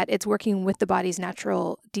is that it's working with the body's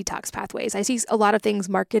natural detox pathways. I see a lot of things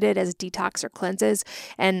marketed as detox or cleanses,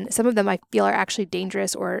 and some of them I feel are actually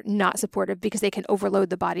dangerous or not supportive because they can overload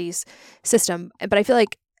the body's system. But I feel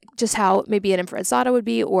like just how maybe an infrared sauna would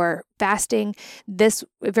be, or fasting, this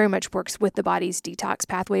very much works with the body's detox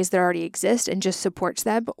pathways that already exist and just supports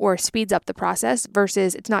them or speeds up the process,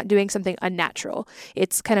 versus it's not doing something unnatural.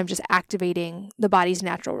 It's kind of just activating the body's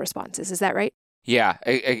natural responses. Is that right? Yeah,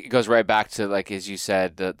 it goes right back to, like, as you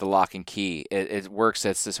said, the lock and key. It works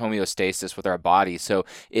as this homeostasis with our body. So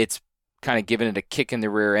it's kind of giving it a kick in the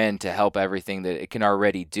rear end to help everything that it can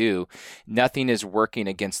already do. Nothing is working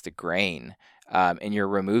against the grain. And you're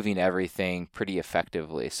removing everything pretty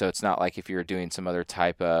effectively. So it's not like if you're doing some other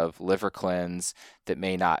type of liver cleanse that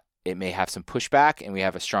it may have some pushback and we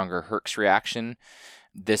have a stronger Herx reaction.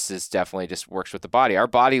 This is definitely just works with the body. Our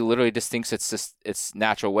body literally just thinks it's just its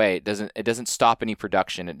natural way. It doesn't stop any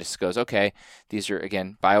production. It just goes, okay, these are,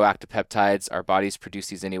 again, bioactive peptides. Our bodies produce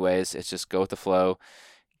these anyways. It's just go with the flow,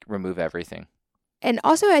 remove everything. And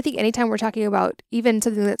also, I think anytime we're talking about even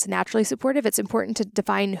something that's naturally supportive, it's important to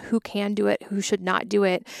define who can do it, who should not do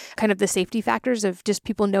it, kind of the safety factors of just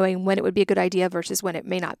people knowing when it would be a good idea versus when it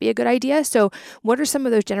may not be a good idea. So what are some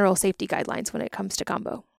of those general safety guidelines when it comes to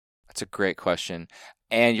Kambo? That's a great question.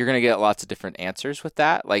 And you're going to get lots of different answers with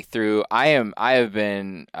that. Like I have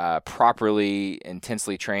been properly,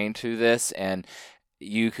 intensely trained to this, and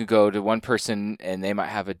you could go to one person and they might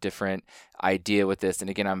have a different idea with this. And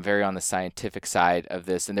again, I'm very on the scientific side of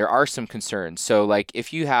this, and there are some concerns. So, like,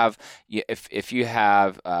 if you have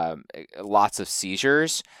lots of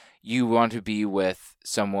seizures, you want to be with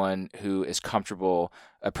someone who is comfortable,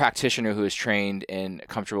 a practitioner who is trained and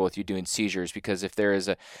comfortable with you doing seizures, because if there is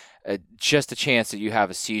just a chance that you have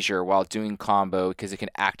a seizure while doing Kambo, because it can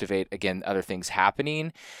activate, again, other things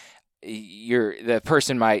happening, the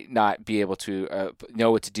person might not be able to know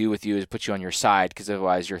what to do with you, is put you on your side, because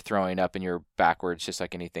otherwise you're throwing up and you're backwards just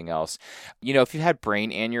like anything else. If you had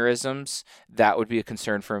brain aneurysms, that would be a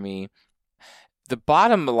concern for me. The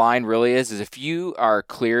bottom line really is if you are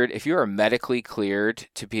medically cleared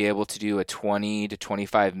to be able to do a 20 to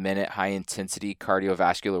 25 minute high intensity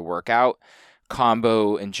cardiovascular workout,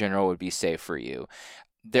 Kambo in general would be safe for you.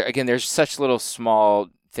 There's such little small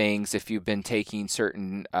things, if you've been taking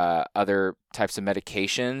certain other types of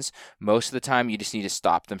medications, most of the time you just need to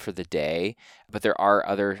stop them for the day. But there are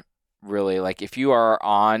other really, like if you are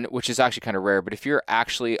on, which is actually kind of rare, but if you're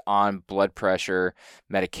actually on blood pressure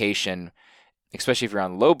medication, especially if you're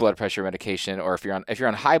on low blood pressure medication, or if you're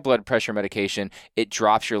on high blood pressure medication, it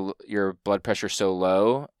drops your blood pressure so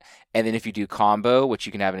low. And then if you do Kambo, which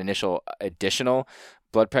you can have an initial additional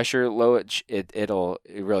blood pressure low, it'll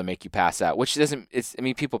really make you pass out, which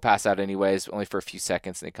people pass out anyways, only for a few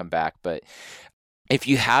seconds and they come back. But if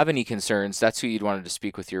you have any concerns, that's who you'd want to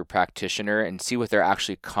speak with your practitioner and see what they're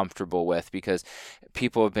actually comfortable with, because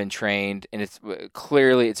people have been trained, and it's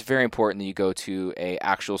very important that you go to a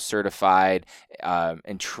actual certified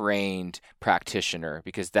and trained practitioner,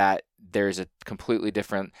 because there's a completely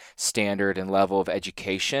different standard and level of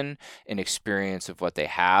education and experience of what they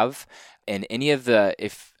have. And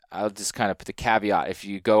if I'll just kind of put the caveat, if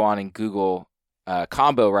you go on and Google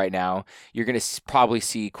Kambo right now, you're going to probably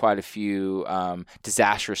see quite a few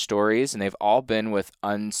disastrous stories, and they've all been with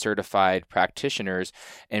uncertified practitioners,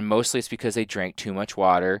 and mostly it's because they drank too much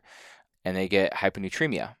water and they get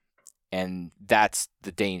hyponatremia. And that's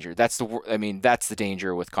the danger. That's the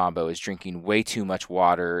danger with Kambo, is drinking way too much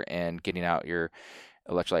water and getting out your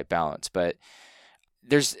electrolyte balance. But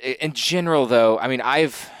there's, in general though,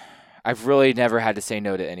 I've really never had to say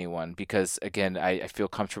no to anyone, because again, I feel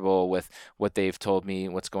comfortable with what they've told me,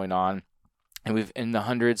 what's going on. And we've, in the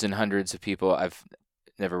hundreds and hundreds of people, I've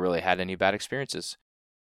never really had any bad experiences.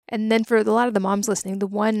 And then for a lot of the moms listening, the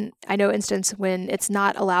one I know instance when it's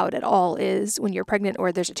not allowed at all is when you're pregnant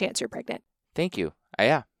or there's a chance you're pregnant. Thank you.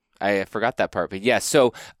 Yeah, I forgot that part. But yeah,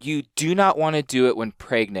 so you do not want to do it when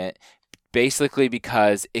pregnant, basically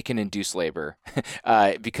because it can induce labor.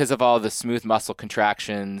 Because of all the smooth muscle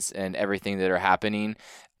contractions and everything that are happening,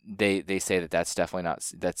 they say that that's definitely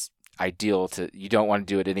not, that's ideal you don't want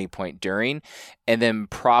to do it at any point during. And then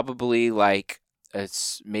probably like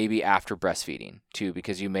it's maybe after breastfeeding too,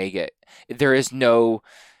 because you may get, there is no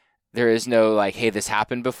like, hey, this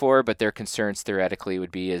happened before, but their concerns theoretically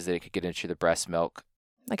would be is that it could get into the breast milk.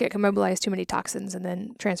 Like it can mobilize too many toxins and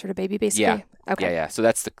then transfer to baby, basically? Yeah. Okay. Yeah. So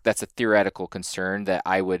that's a theoretical concern that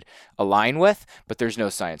I would align with, but there's no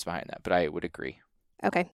science behind that, but I would agree.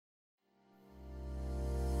 Okay.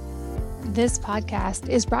 This podcast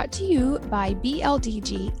is brought to you by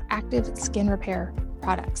BLDG Active Skin Repair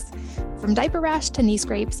Products. From diaper rash to knee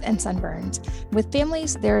scrapes and sunburns, with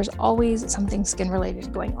families, there's always something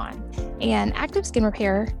skin-related going on. And Active Skin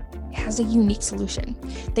Repair has a unique solution.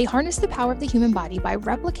 They harness the power of the human body by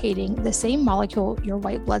replicating the same molecule your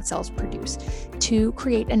white blood cells produce to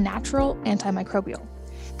create a natural antimicrobial.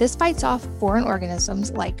 This fights off foreign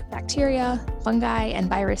organisms like bacteria, fungi, and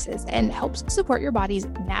viruses, and helps support your body's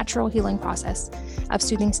natural healing process of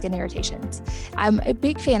soothing skin irritations. I'm a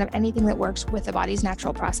big fan of anything that works with the body's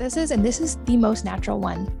natural processes, and this is the most natural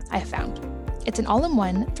one I have found. It's an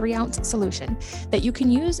all-in-one 3-ounce solution that you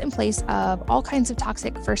can use in place of all kinds of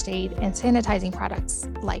toxic first aid and sanitizing products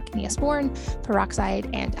like Neosporin, peroxide,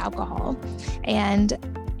 and alcohol. And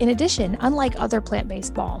in addition, unlike other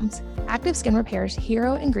plant-based balms, Active Skin Repair's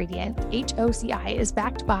hero ingredient, HOCI, is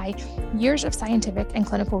backed by years of scientific and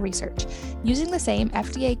clinical research using the same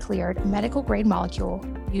FDA-cleared medical-grade molecule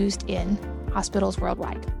used in hospitals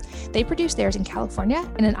worldwide. They produce theirs in California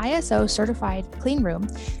in an ISO-certified clean room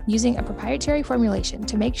using a proprietary formulation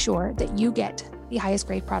to make sure that you get the highest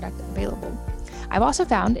grade product available. I've also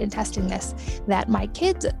found in testing this that my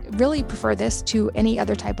kids really prefer this to any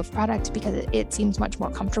other type of product because it seems much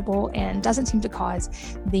more comfortable and doesn't seem to cause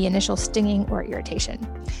the initial stinging or irritation.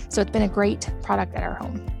 So it's been a great product at our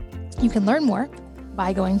home. You can learn more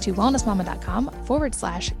by going to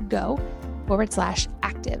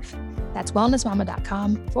wellnessmama.com/go/active. That's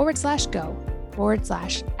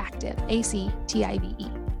wellnessmama.com/go/active,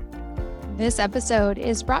 ACTIVE. This episode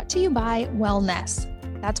is brought to you by Wellness.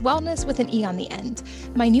 That's wellness with an E on the end.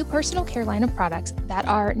 My new personal care line of products that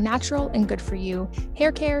are natural and good for you: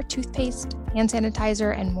 hair care, toothpaste, hand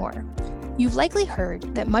sanitizer, and more. You've likely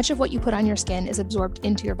heard that much of what you put on your skin is absorbed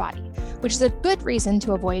into your body, which is a good reason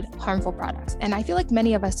to avoid harmful products, and I feel like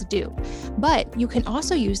many of us do. But you can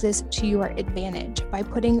also use this to your advantage by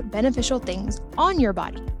putting beneficial things on your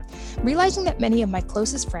body. Realizing that many of my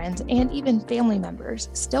closest friends and even family members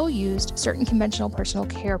still used certain conventional personal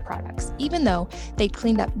care products, even though they'd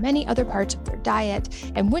cleaned up many other parts of their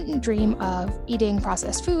diet and wouldn't dream of eating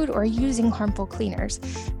processed food or using harmful cleaners,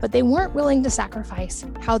 but they weren't willing to sacrifice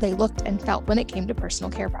how they looked and felt when it came to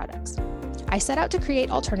personal care products. I set out to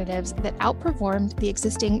create alternatives that outperformed the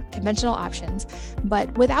existing conventional options,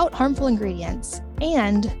 but without harmful ingredients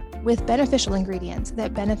and with beneficial ingredients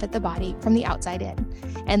that benefit the body from the outside in,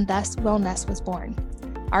 and thus Wellness was born.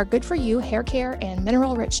 Our good-for-you hair care and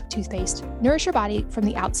mineral-rich toothpaste nourish your body from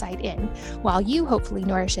the outside in, while you hopefully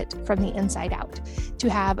nourish it from the inside out to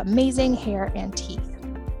have amazing hair and teeth.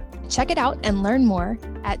 Check it out and learn more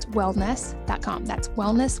at wellness.com. That's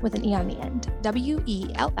wellness with an E on the end.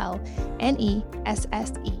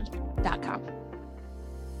 WELLNESSE.com.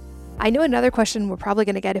 I know another question we're probably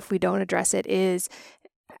going to get if we don't address it is,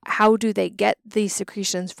 how do they get these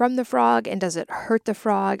secretions from the frog, and does it hurt the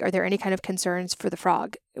frog? Are there any kind of concerns for the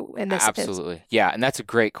frog in this? Absolutely. Yeah, and that's a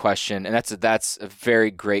great question, and that's a very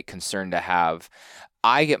great concern to have.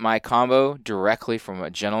 I get my Kambo directly from a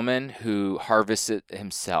gentleman who harvests it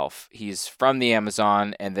himself. He's from the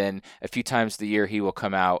Amazon, and then a few times a year he will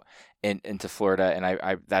come out into Florida, and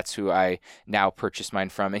I that's who I now purchase mine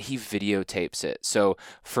from, and he videotapes it. So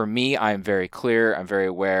for me, I'm very clear. I'm very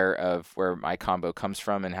aware of where my Kambo comes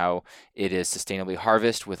from and how it is sustainably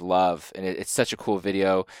harvested with love. And it's such a cool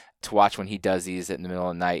video to watch when he does these in the middle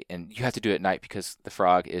of the night. And you have to do it at night because the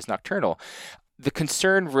frog is nocturnal. The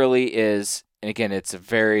concern really is, and again, it's a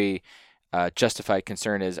very justified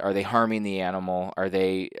concern, is, are they harming the animal? Are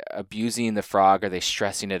they abusing the frog? Are they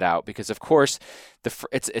stressing it out? Because of course,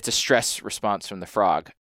 it's a stress response from the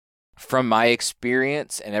frog. From my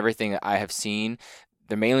experience and everything that I have seen,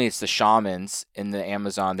 mainly it's the shamans in the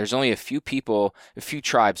Amazon. There's only a few people, a few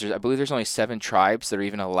tribes. I believe there's only 7 tribes that are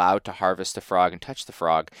even allowed to harvest the frog and touch the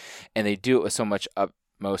frog, and they do it with so much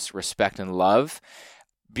utmost respect and love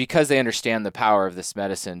because they understand the power of this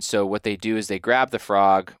medicine. So what they do is they grab the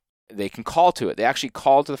frog. They can call to it. They actually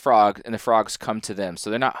call to the frog, and the frogs come to them. So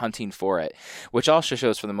they're not hunting for it, which also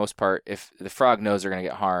shows, for the most part, if the frog knows they're going to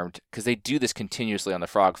get harmed, because they do this continuously on the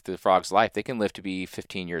frog through the frog's life. They can live to be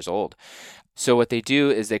 15 years old. So what they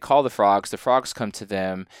do is they call the frogs come to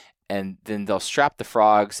them, and then they'll strap the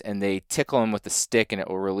frogs, and they tickle them with the stick, and it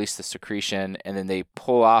will release the secretion, and then they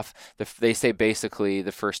pull off, they say basically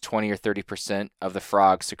the first 20 or 30% of the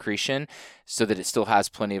frog secretion so that it still has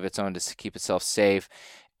plenty of its own to keep itself safe.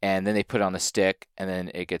 And then they put it on the stick, and then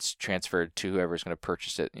it gets transferred to whoever's going to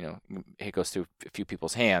purchase it. It goes through a few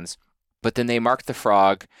people's hands. But then they mark the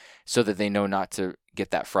frog so that they know not to get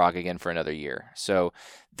that frog again for another year. So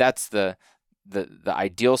that's the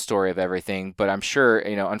ideal story of everything. But I'm sure,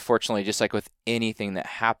 unfortunately, just like with anything that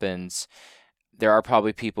happens, there are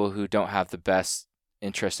probably people who don't have the best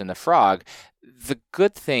interest in the frog. The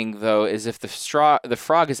good thing, though, is if the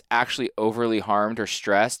frog is actually overly harmed or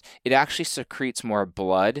stressed, it actually secretes more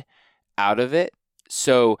blood out of it.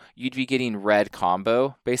 So you'd be getting red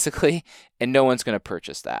Kambo, basically, and no one's going to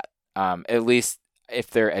purchase that. At least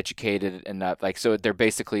if they're educated enough. So they're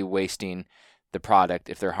basically wasting the product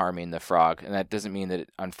if they're harming the frog. And that doesn't mean that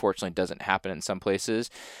it unfortunately doesn't happen in some places.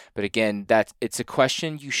 But again, it's a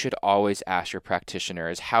question you should always ask your practitioner,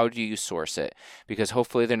 is how do you source it? Because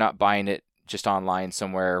hopefully they're not buying it just online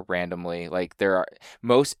somewhere randomly.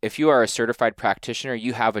 If you are a certified practitioner,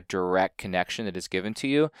 you have a direct connection that is given to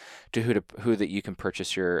you to who that you can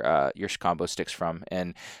purchase your Kambo sticks from,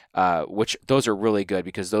 and which those are really good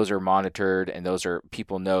because those are monitored, and those are,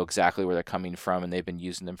 people know exactly where they're coming from, and they've been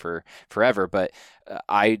using them for forever. But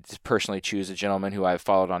I personally choose a gentleman who I've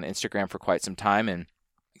followed on Instagram for quite some time, and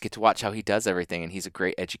get to watch how he does everything, and he's a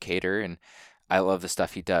great educator, and I love the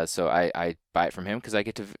stuff he does. So I buy it from him because I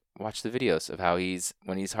get to watch the videos of how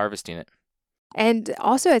when he's harvesting it. And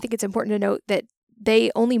also, I think it's important to note that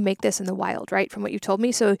they only make this in the wild, right? From what you told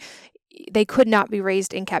me. So they could not be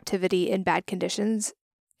raised in captivity in bad conditions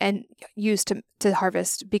and used to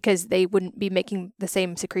harvest, because they wouldn't be making the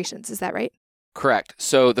same secretions. Is that right? Correct.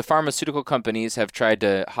 So the pharmaceutical companies have tried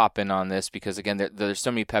to hop in on this because, again, there's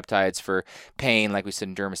so many peptides for pain, like we said,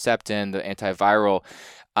 in dermaceptin, the antiviral.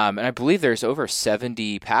 And I believe there's over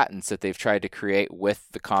 70 patents that they've tried to create with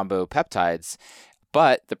the Kambo peptides.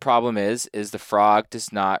 But the problem is the frog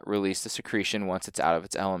does not release the secretion once it's out of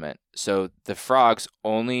its element. So the frogs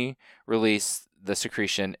only release the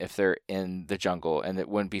secretion if they're in the jungle, and it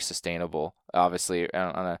wouldn't be sustainable, obviously,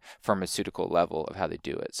 on a pharmaceutical level of how they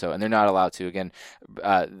do it. So, and they're not allowed to. Again,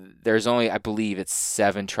 there's only, I believe it's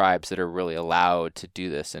 7 tribes that are really allowed to do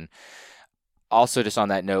this. And also, just on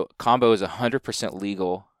that note, Kambo is 100%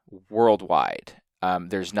 legal worldwide.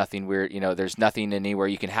 There's nothing weird, there's nothing anywhere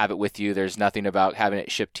you can have it with you. There's nothing about having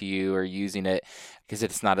it shipped to you or using it, because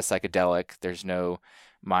it's not a psychedelic. There's no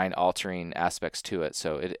mind-altering aspects to it.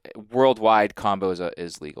 So worldwide, Kambo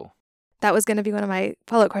is legal. That was going to be one of my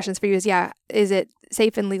follow-up questions for you is it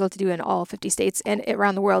safe and legal to do in all 50 states and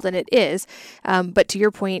around the world? And it is. But to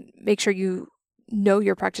your point, make sure you know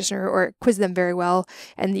your practitioner or quiz them very well,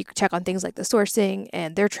 and you can check on things like the sourcing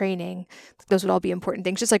and their training. Those would all be important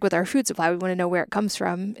things. Just like with our food supply, we want to know where it comes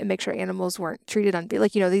from and make sure animals weren't treated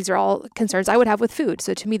these are all concerns I would have with food.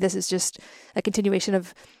 So to me, this is just a continuation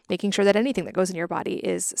of making sure that anything that goes in your body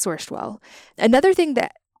is sourced well. Another thing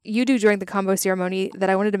that you do during the Kambo ceremony that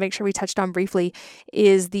I wanted to make sure we touched on briefly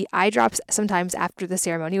is the eye drops sometimes after the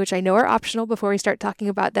ceremony, which I know are optional before we start talking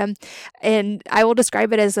about them. And I will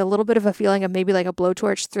describe it as a little bit of a feeling of maybe like a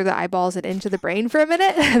blowtorch through the eyeballs and into the brain for a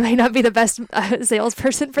minute. I might not be the best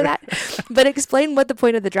salesperson for that, but explain what the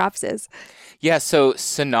point of the drops is. Yeah, so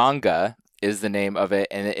Sananga is the name of it,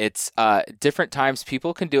 and it's different times.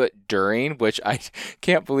 People can do it during, which I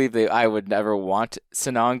can't believe I would never want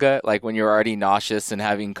Sananga, like when you're already nauseous and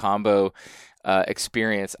having Kambo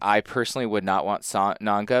experience. I personally would not want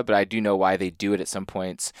Sananga, but I do know why they do it at some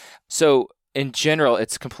points. So in general,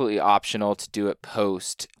 it's completely optional to do it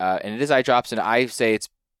post, and it is eye drops, and I say it's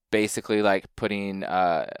basically like putting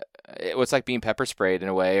it's like being pepper sprayed in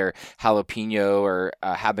a way, or jalapeno or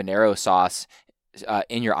habanero sauce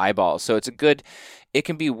in your eyeballs. So it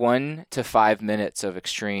can be 1 to 5 minutes of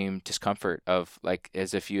extreme discomfort, of like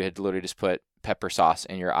as if you had literally just put pepper sauce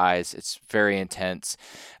in your eyes. It's very intense.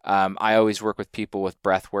 I always work with people with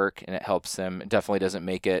breath work, and it helps them. It definitely doesn't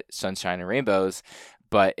make it sunshine and rainbows,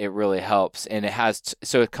 but it really helps. And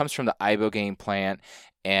so it comes from the ibogaine plant,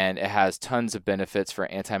 and it has tons of benefits for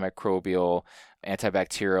antimicrobial,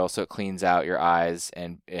 antibacterial, so it cleans out your eyes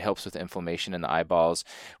and it helps with inflammation in the eyeballs.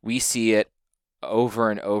 We see it over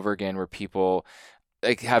and over again where people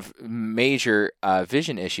like have major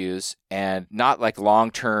vision issues, and not like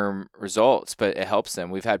long-term results, but it helps them.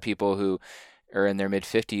 We've had people who are in their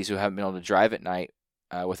mid-50s who haven't been able to drive at night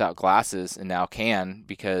without glasses, and now can,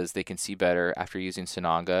 because they can see better after using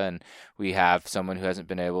Sananga. And we have someone who hasn't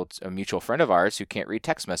been able to, a mutual friend of ours who can't read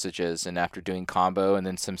text messages, and after doing Kambo and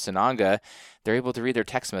then some Sananga, they're able to read their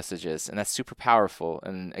text messages, and that's super powerful.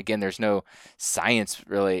 And again, there's no science,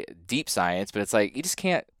 really deep science, but it's like you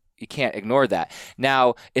can't ignore that.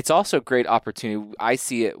 Now, it's also a great opportunity. I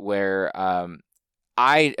see it where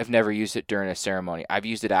I have never used it during a ceremony. I've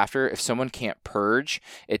used it after. If someone can't purge,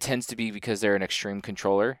 it tends to be because they're an extreme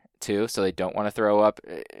controller too, so they don't want to throw up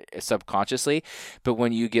subconsciously. But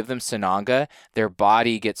when you give them Sananga, their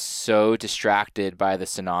body gets so distracted by the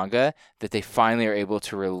Sananga that they finally are able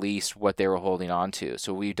to release what they were holding on to.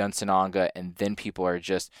 So we've done Sananga, and then people are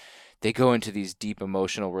they go into these deep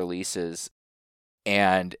emotional releases,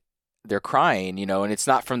 and they're crying, and it's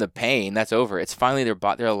not from the pain. That's over. It's finally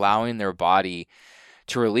they're allowing their body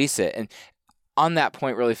to release it. And on that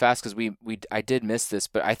point, really fast, because I did miss this,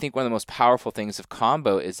 but I think one of the most powerful things of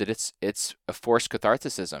Kambo is that it's a forced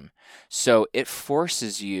catharticism. So it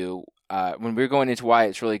forces you, when we're going into why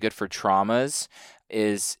it's really good for traumas,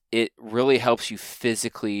 is it really helps you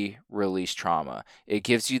physically release trauma. It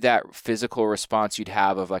gives you that physical response you'd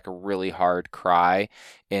have of like a really hard cry,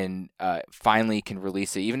 and finally can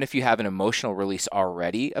release it. Even if you have an emotional release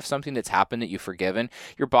already of something that's happened that you've forgiven,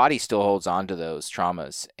 your body still holds on to those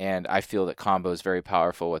traumas. And I feel that Kambo is very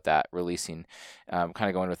powerful with that releasing. Kind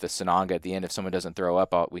of going with the Sananga at the end. If someone doesn't throw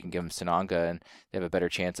up, we can give them Sananga, and they have a better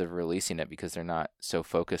chance of releasing it because they're not so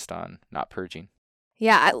focused on not purging.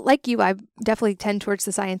 Yeah, like you, I definitely tend towards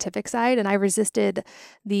the scientific side, and I resisted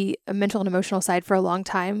the mental and emotional side for a long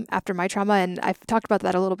time after my trauma. And I've talked about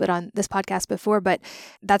that a little bit on this podcast before, but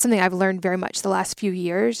that's something I've learned very much the last few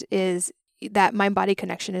years, is that mind-body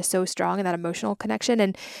connection is so strong, and that emotional connection.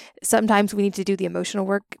 And sometimes we need to do the emotional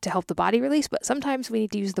work to help the body release, but sometimes we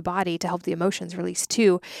need to use the body to help the emotions release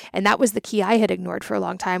too. And that was the key I had ignored for a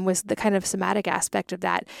long time, was the kind of somatic aspect of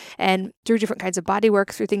that. And through different kinds of body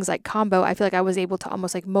work, through things like Kambo, I feel like I was able to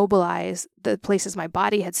almost like mobilize the places my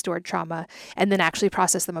body had stored trauma and then actually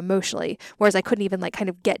process them emotionally. Whereas I couldn't even like kind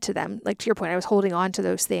of get to them. Like to your point, I was holding on to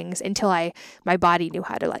those things until my body knew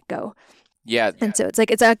how to let go. Yeah. And so it's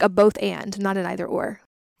like a both and, not an either or.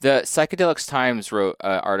 The Psychedelics Times wrote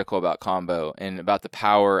an article about Kambo and about the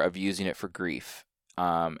power of using it for grief,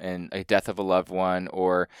 and a death of a loved one,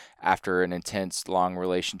 or after an intense, long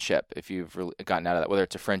relationship, if you've gotten out of that, whether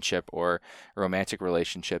it's a friendship or a romantic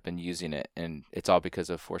relationship, and using it. And it's all because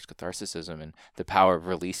of forced catharticism and the power of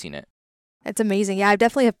releasing it. It's amazing. Yeah, I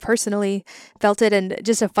definitely have personally felt it. And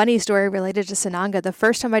just a funny story related to Sananga. The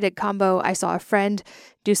first time I did Kambo, I saw a friend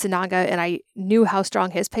do Sananga, and I knew how strong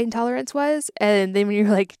his pain tolerance was. And then when you were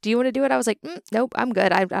like, do you want to do it? I was like, nope, I'm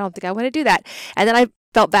good. I don't think I want to do that. And then I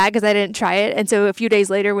felt bad because I didn't try it. And so a few days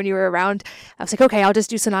later when you were around, I was like, okay, I'll just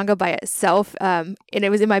do Sananga by itself. And it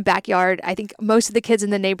was in my backyard. I think most of the kids in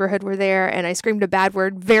the neighborhood were there, and I screamed a bad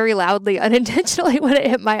word very loudly, unintentionally, when it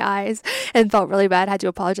hit my eyes, and felt really bad. Had to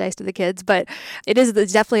apologize to the kids. But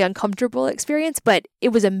it's definitely an uncomfortable experience, but it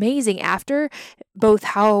was amazing after, both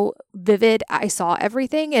how vivid I saw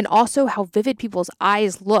everything and also how vivid people's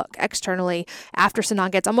eyes look externally after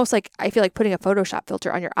Sananga. It's almost like, I feel like putting a Photoshop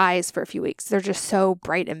filter on your eyes for a few weeks. They're just so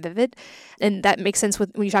bright and vivid. And that makes sense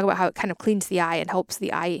when you talk about how it kind of cleans the eye and helps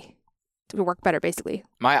the eye to work better, basically.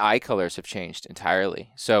 My eye colors have changed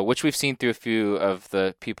entirely. So, which we've seen through a few of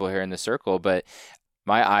the people here in the circle, but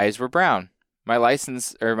my eyes were brown. My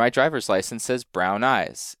license, or my driver's license, says brown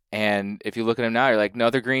eyes. And if you look at them now, you're like, no,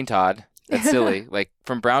 they're green, Todd. That's silly. Like,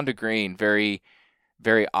 from brown to green, very,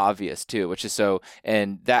 very obvious too, which is so,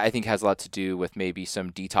 and that I think has a lot to do with maybe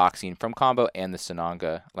some detoxing from Kambo and the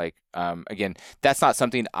Sananga. Like, again, that's not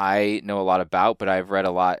something I know a lot about, but I've read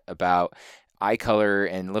a lot about eye color,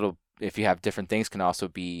 and if you have different things, can also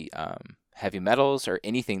be heavy metals or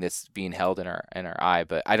anything that's being held in our eye.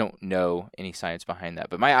 But I don't know any science behind that.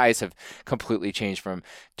 But my eyes have completely changed from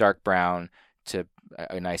dark brown to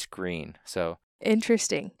a nice green. So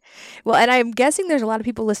interesting. Well, and I'm guessing there's a lot of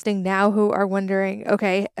people listening now who are wondering,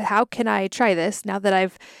 okay, how can I try this now that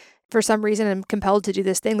I've, for some reason, am compelled to do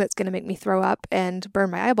this thing that's going to make me throw up and burn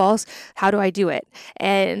my eyeballs? How do I do it?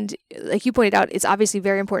 And like you pointed out, it's obviously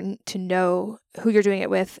very important to know who you're doing it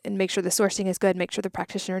with and make sure the sourcing is good, make sure the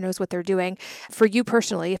practitioner knows what they're doing. For you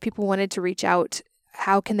personally, if people wanted to reach out,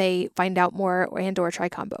 how can they find out more or try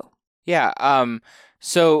Kambo? Yeah.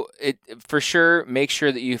 So for sure, make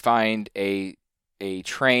sure that you find a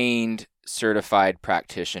trained, certified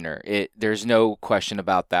practitioner. There's no question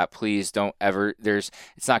about that. Please don't ever,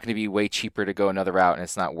 it's not going to be way cheaper to go another route, and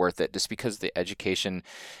it's not worth it, just because the education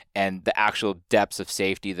and the actual depths of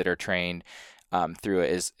safety that are trained through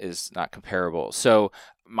it is not comparable. So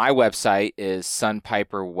my website is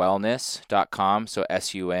sunpiperwellness.com. So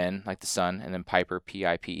SUN, like the sun, and then Piper,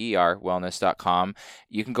 PIPER, wellness.com.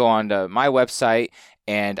 You can go on to my website,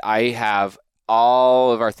 and I have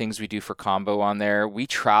all of our things we do for Kambo on there. We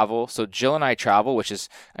travel. So Jill and I travel, which is,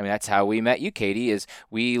 that's how we met you, Katie, is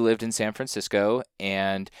we lived in San Francisco,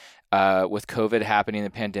 and with COVID happening in the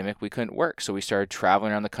pandemic, we couldn't work. So we started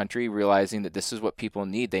traveling around the country, realizing that this is what people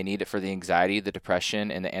need. They need it for the anxiety, the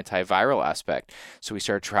depression, and the antiviral aspect. So we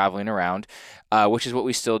started traveling around, which is what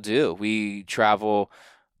we still do. We travel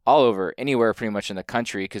all over, anywhere pretty much in the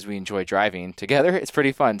country, because we enjoy driving together. It's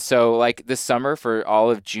pretty fun. So like this summer, for all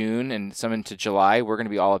of June and some into July, we're going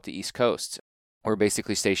to be all up the East Coast. We're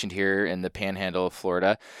basically stationed here in the panhandle of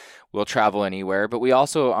Florida. We'll travel anywhere, but we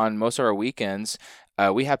also, on most of our weekends,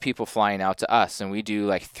 we have people flying out to us, and we do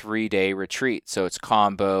like 3-day retreats. So it's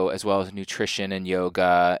Kambo, as well as nutrition and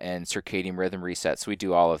yoga and circadian rhythm resets. So we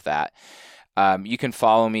do all of that. You can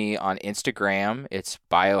follow me on Instagram. It's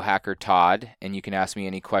Biohacker Todd, and you can ask me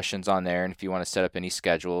any questions on there, and if you want to set up any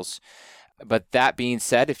schedules. But that being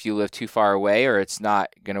said, if you live too far away, or it's not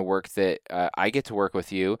going to work that I get to work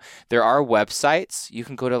with you, there are websites. You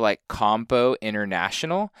can go to like Kambo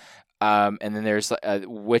International, and then there's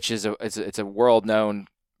which is it's a world-known,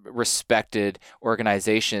 respected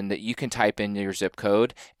organization that you can type in your zip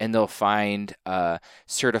code, and they'll find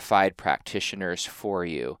certified practitioners for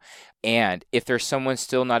you. And if there's someone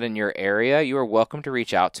still not in your area, you are welcome to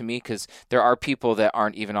reach out to me, because there are people that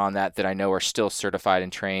aren't even on that I know are still certified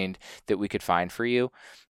and trained that we could find for you.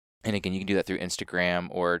 And again, you can do that through Instagram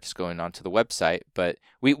or just going onto the website. But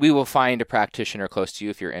we will find a practitioner close to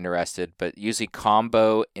you if you're interested. But usually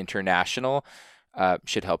Kambo International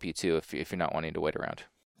should help you too if you're not wanting to wait around.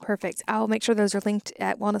 Perfect. I'll make sure those are linked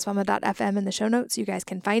at wellnessmama.fm in the show notes so you guys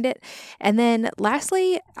can find it. And then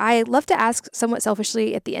lastly, I love to ask somewhat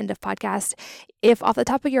selfishly at the end of podcast, if off the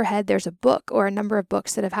top of your head, there's a book or a number of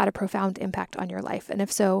books that have had a profound impact on your life. And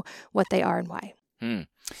if so, what they are and why.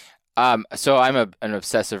 So I'm an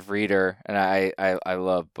obsessive reader, and I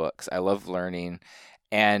love books. I love learning.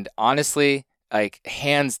 And honestly, like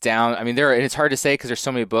hands down, and it's hard to say because there's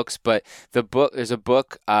so many books, but there's a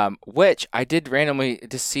book which I did randomly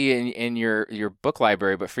just see in your book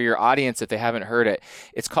library, but for your audience, if they haven't heard it,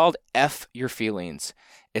 it's called F Your Feelings.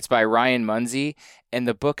 It's by Ryan Munsey, and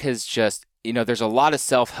the book has just, there's a lot of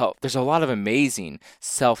self-help. There's a lot of amazing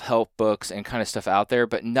self-help books and kind of stuff out there,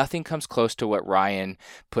 but nothing comes close to what Ryan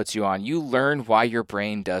puts you on. You learn why your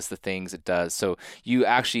brain does the things it does. So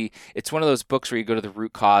it's one of those books where you go to the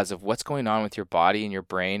root cause of what's going on with your body and your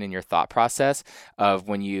brain and your thought process of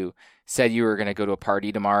when you said you were going to go to a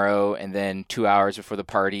party tomorrow, and then 2 hours before the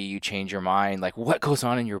party, you change your mind. Like, what goes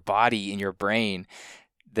on in your body, in your brain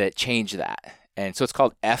that changed that? And so it's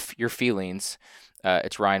called F Your Feelings.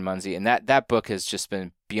 It's Ryan Munsey. And that book has just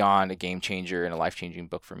been beyond a game changer and a life-changing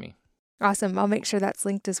book for me. Awesome. I'll make sure that's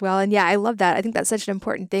linked as well. And yeah, I love that. I think that's such an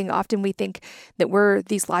important thing. Often we think that we're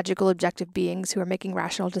these logical, objective beings who are making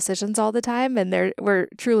rational decisions all the time, and we're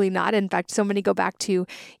truly not. In fact, so many go back to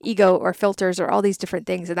ego or filters or all these different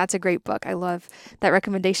things. And that's a great book. I love that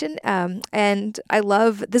recommendation. And I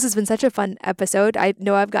love, this has been such a fun episode. I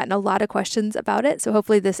know I've gotten a lot of questions about it. So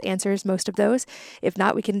hopefully this answers most of those. If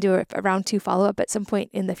not, we can do a round 2 follow-up at some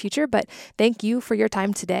point in the future. But thank you for your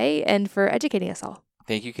time today and for educating us all.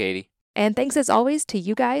 Thank you, Katie. And thanks as always to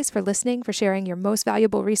you guys for listening, for sharing your most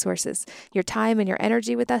valuable resources, your time and your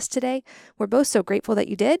energy with us today. We're both so grateful that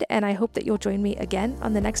you did, and I hope that you'll join me again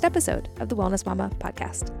on the next episode of the Wellness Mama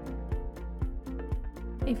podcast.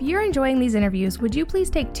 If you're enjoying these interviews, would you please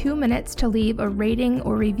take 2 minutes to leave a rating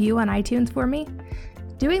or review on iTunes for me?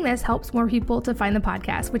 Doing this helps more people to find the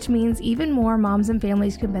podcast, which means even more moms and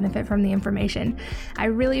families can benefit from the information. I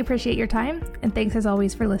really appreciate your time, and thanks as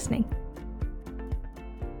always for listening.